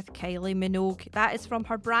course with Kylie Minogue. That is from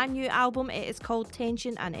her brand new album. It is called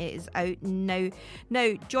Tension and it is out now.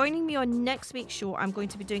 Now, joining me on next week's show, I'm going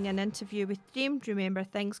to be doing an interview with Dream. Remember,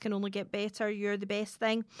 things can only get better. You're the best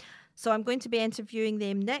thing. So I'm going to be interviewing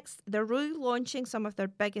them next. They're relaunching some of their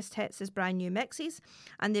biggest hits as brand new mixes,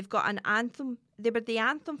 and they've got an anthem. They were the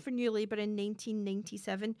anthem for New Labour in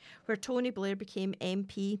 1997, where Tony Blair became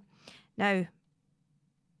MP. Now,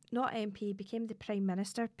 not MP, became the Prime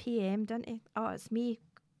Minister, PM, didn't he? Oh, it's me.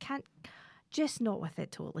 Can't, just not with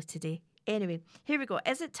it totally today. Anyway, here we go.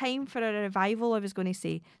 Is it time for a revival, I was going to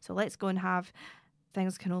say. So let's go and have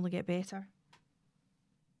Things Can Only Get Better.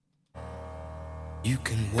 You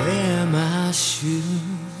can wear my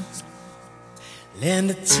shoes, learn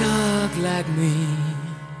to talk like me,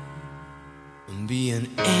 and be an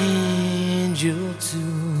angel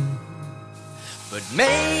too. But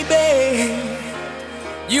maybe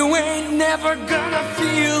you ain't never gonna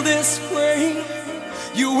feel this way.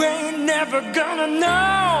 You ain't never gonna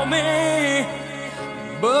know me,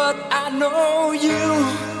 but I know you.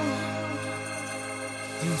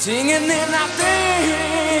 Singing in our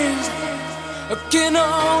things can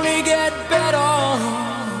only get better,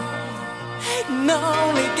 can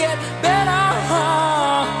only get better.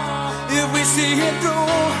 If we see it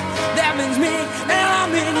through, that means me and I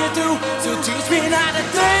mean you too. So teach me not to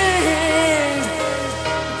think,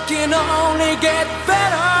 can only get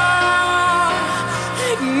better,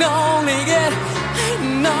 can only get,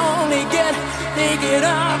 take it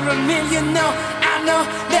all from me, you know. I know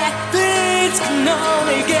that things can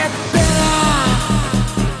only get better.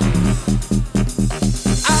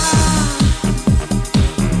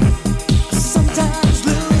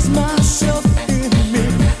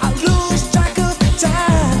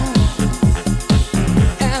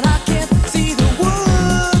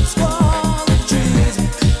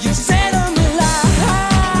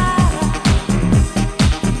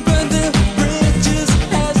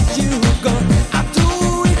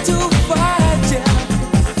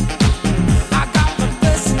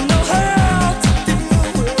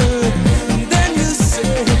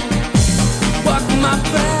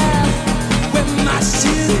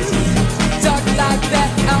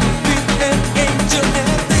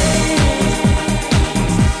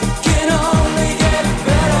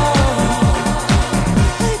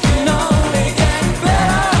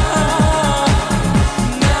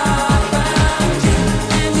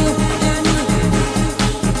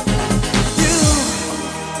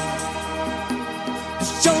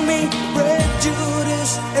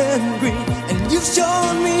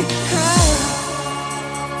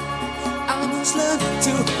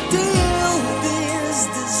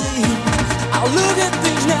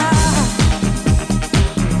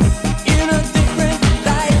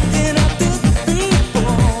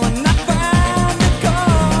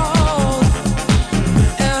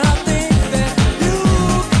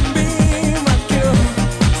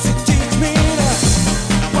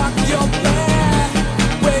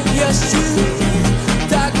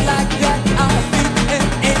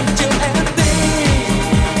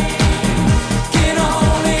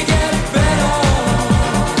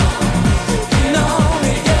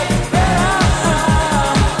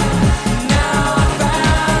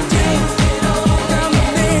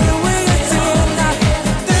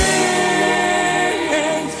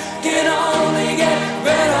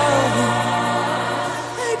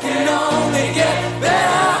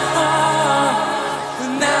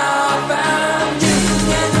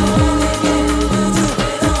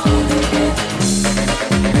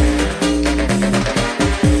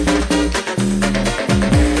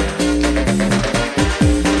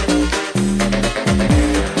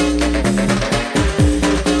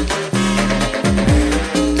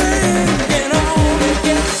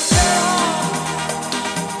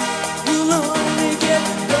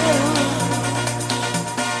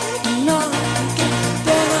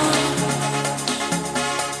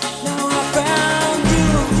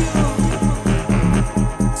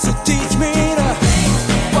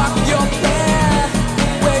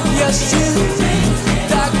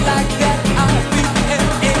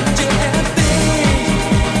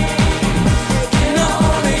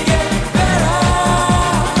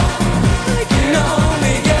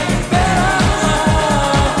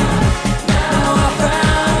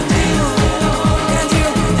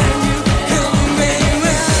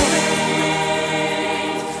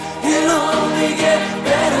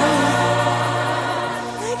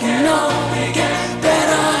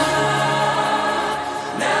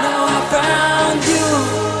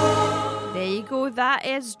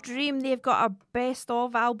 They've got a best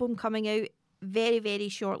of album coming out very, very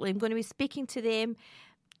shortly. I'm going to be speaking to them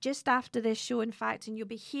just after this show, in fact, and you'll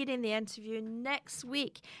be hearing the interview next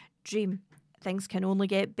week. Dream. Things can only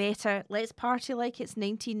get better. Let's party like it's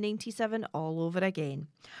 1997 all over again.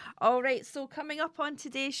 All right, so coming up on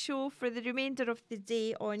today's show for the remainder of the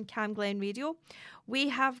day on Cam Glen Radio, we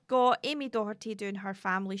have got Amy Doherty doing her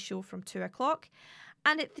family show from 2 o'clock.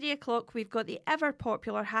 And at 3 o'clock, we've got the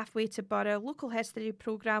ever-popular Halfway to Borough local history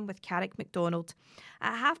programme with Carrick MacDonald.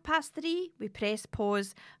 At 3:30, we press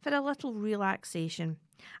pause for a little relaxation.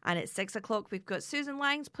 And at 6 o'clock, we've got Susan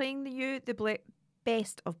Langs playing the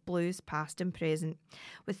best of blues past and present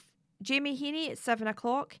with Jamie Heaney at 7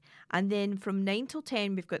 o'clock, and then from 9 till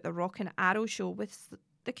 10 we've got the Rock and Arrow show with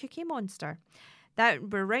the Cookie Monster. That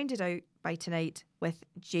we're rounded out by tonight with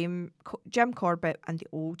Jim Corbett and the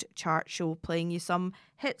Old Chart Show playing you some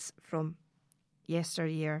hits from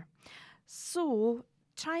yesteryear. So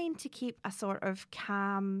trying to keep a sort of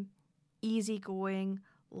calm, easygoing,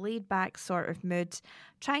 laid-back sort of mood,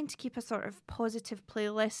 trying to keep a sort of positive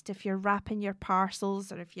playlist if you're wrapping your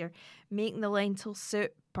parcels or if you're making the lentil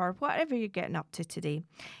soup or whatever you're getting up to today.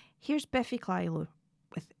 Here's Biffy Clyro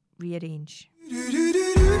with Rearrange.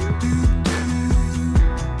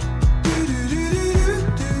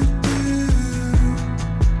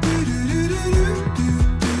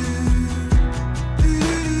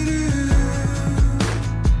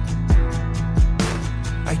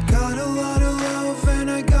 I got a lot of love and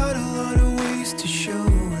I got a lot of ways to show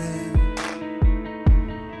it.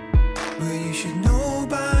 But you should know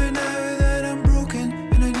by now that I'm broken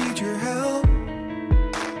and I need your help.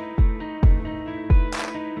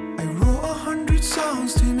 I wrote 100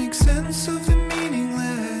 songs to make sense of the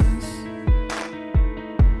meaningless.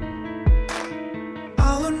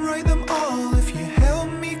 I'll unwrite them all if you help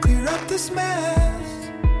me clear up this mess.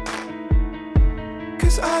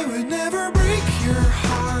 'Cause I would never break your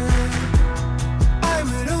heart. I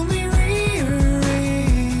would only rearrange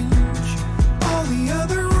all the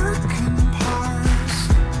other working parts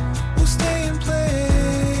will stay in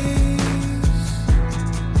place.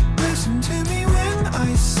 Listen to me when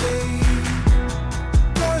I say,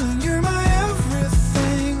 darling, you're my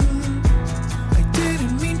everything. I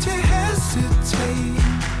didn't mean to hesitate.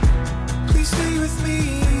 Please stay with me.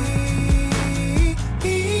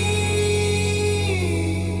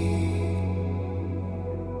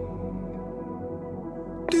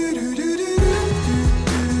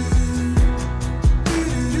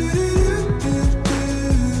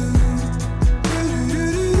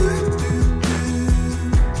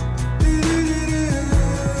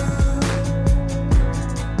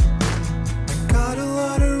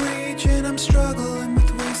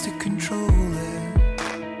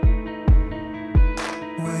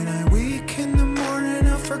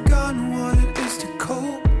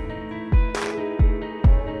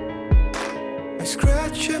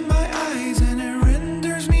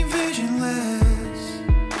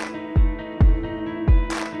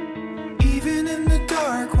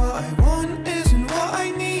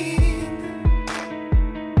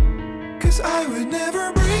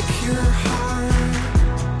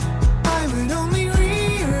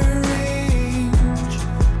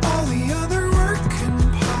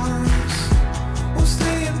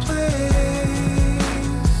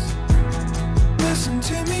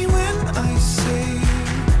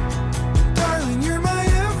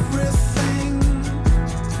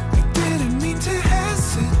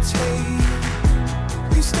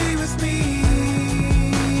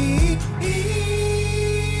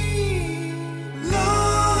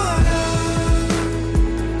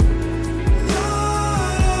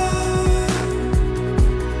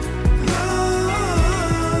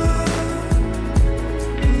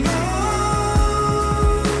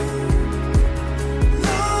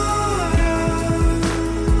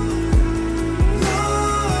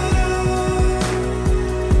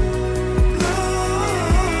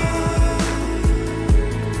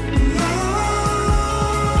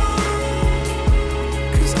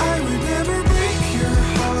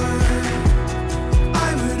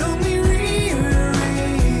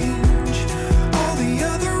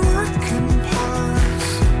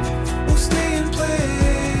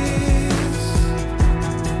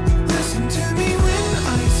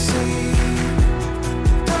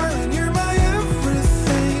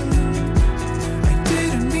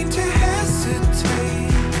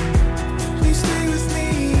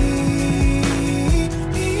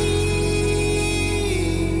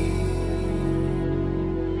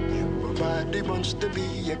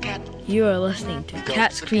 You are listening to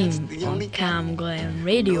Cat Scream on Cam Glen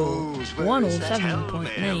Radio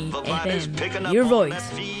 107.9 FM. Your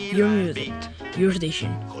voice, your music, your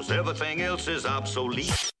station. 'Cause everything else is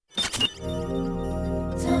obsolete.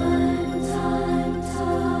 Time.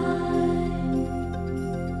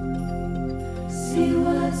 See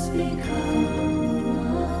what's become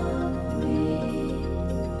of me.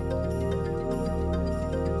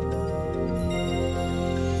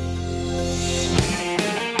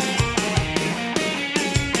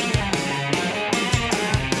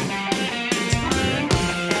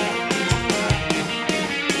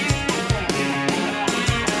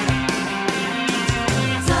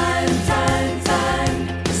 Time,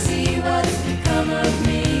 see what's become of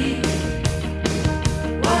me.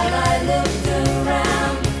 While I looked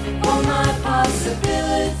around for my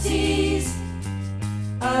possibilities,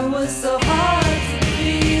 I was so hard to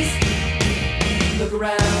please. Look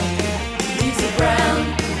around, leaves are brown,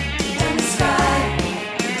 and the sky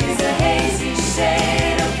is a hazy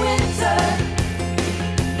shade of winter.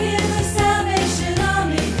 Here's a Salvation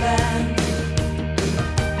Army band.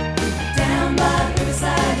 Down by the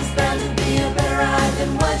riverside is bound to be a better ride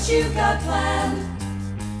than what you got planned.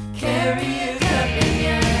 Carry your cup in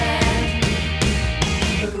your hand.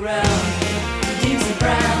 Look around, leaves are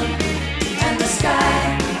brown, and the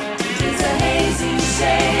sky is a hazy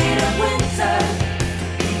shade of winter.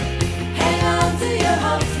 Hang on to your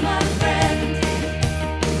hopes, my friend.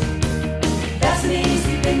 That's an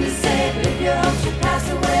easy thing to say, but if your hopes should pass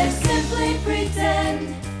away, simply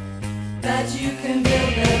pretend that you can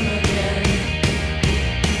build them again.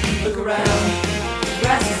 Look around,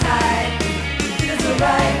 grass is high, fields are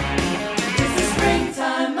ripe. It's the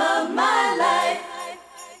springtime of my life.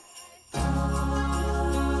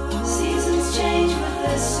 Seasons change with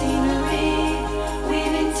the scenery,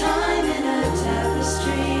 weaving time in a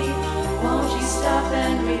tapestry. Won't you stop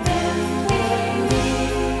and remember me?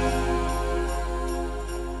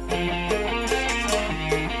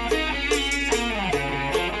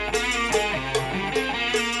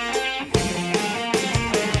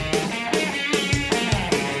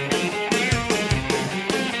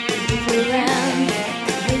 Around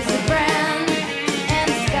is a brown, and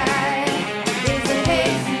the sky is a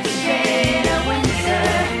hazy shade of winter.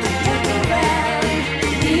 Look around,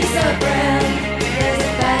 leaves are brown, there's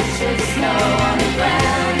a patch of snow on the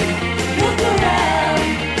ground. Look around,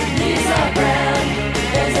 leaves are brown,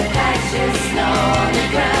 there's a patch of snow on the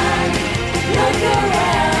ground. Look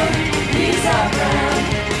around, leaves are brown,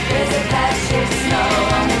 there's a patch of snow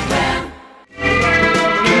on the ground.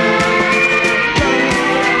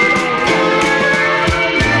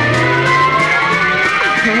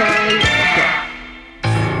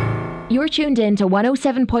 You're tuned in to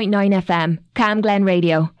 107.9 FM, Cam Glen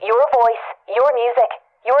Radio. Your voice, your music,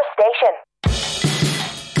 your station.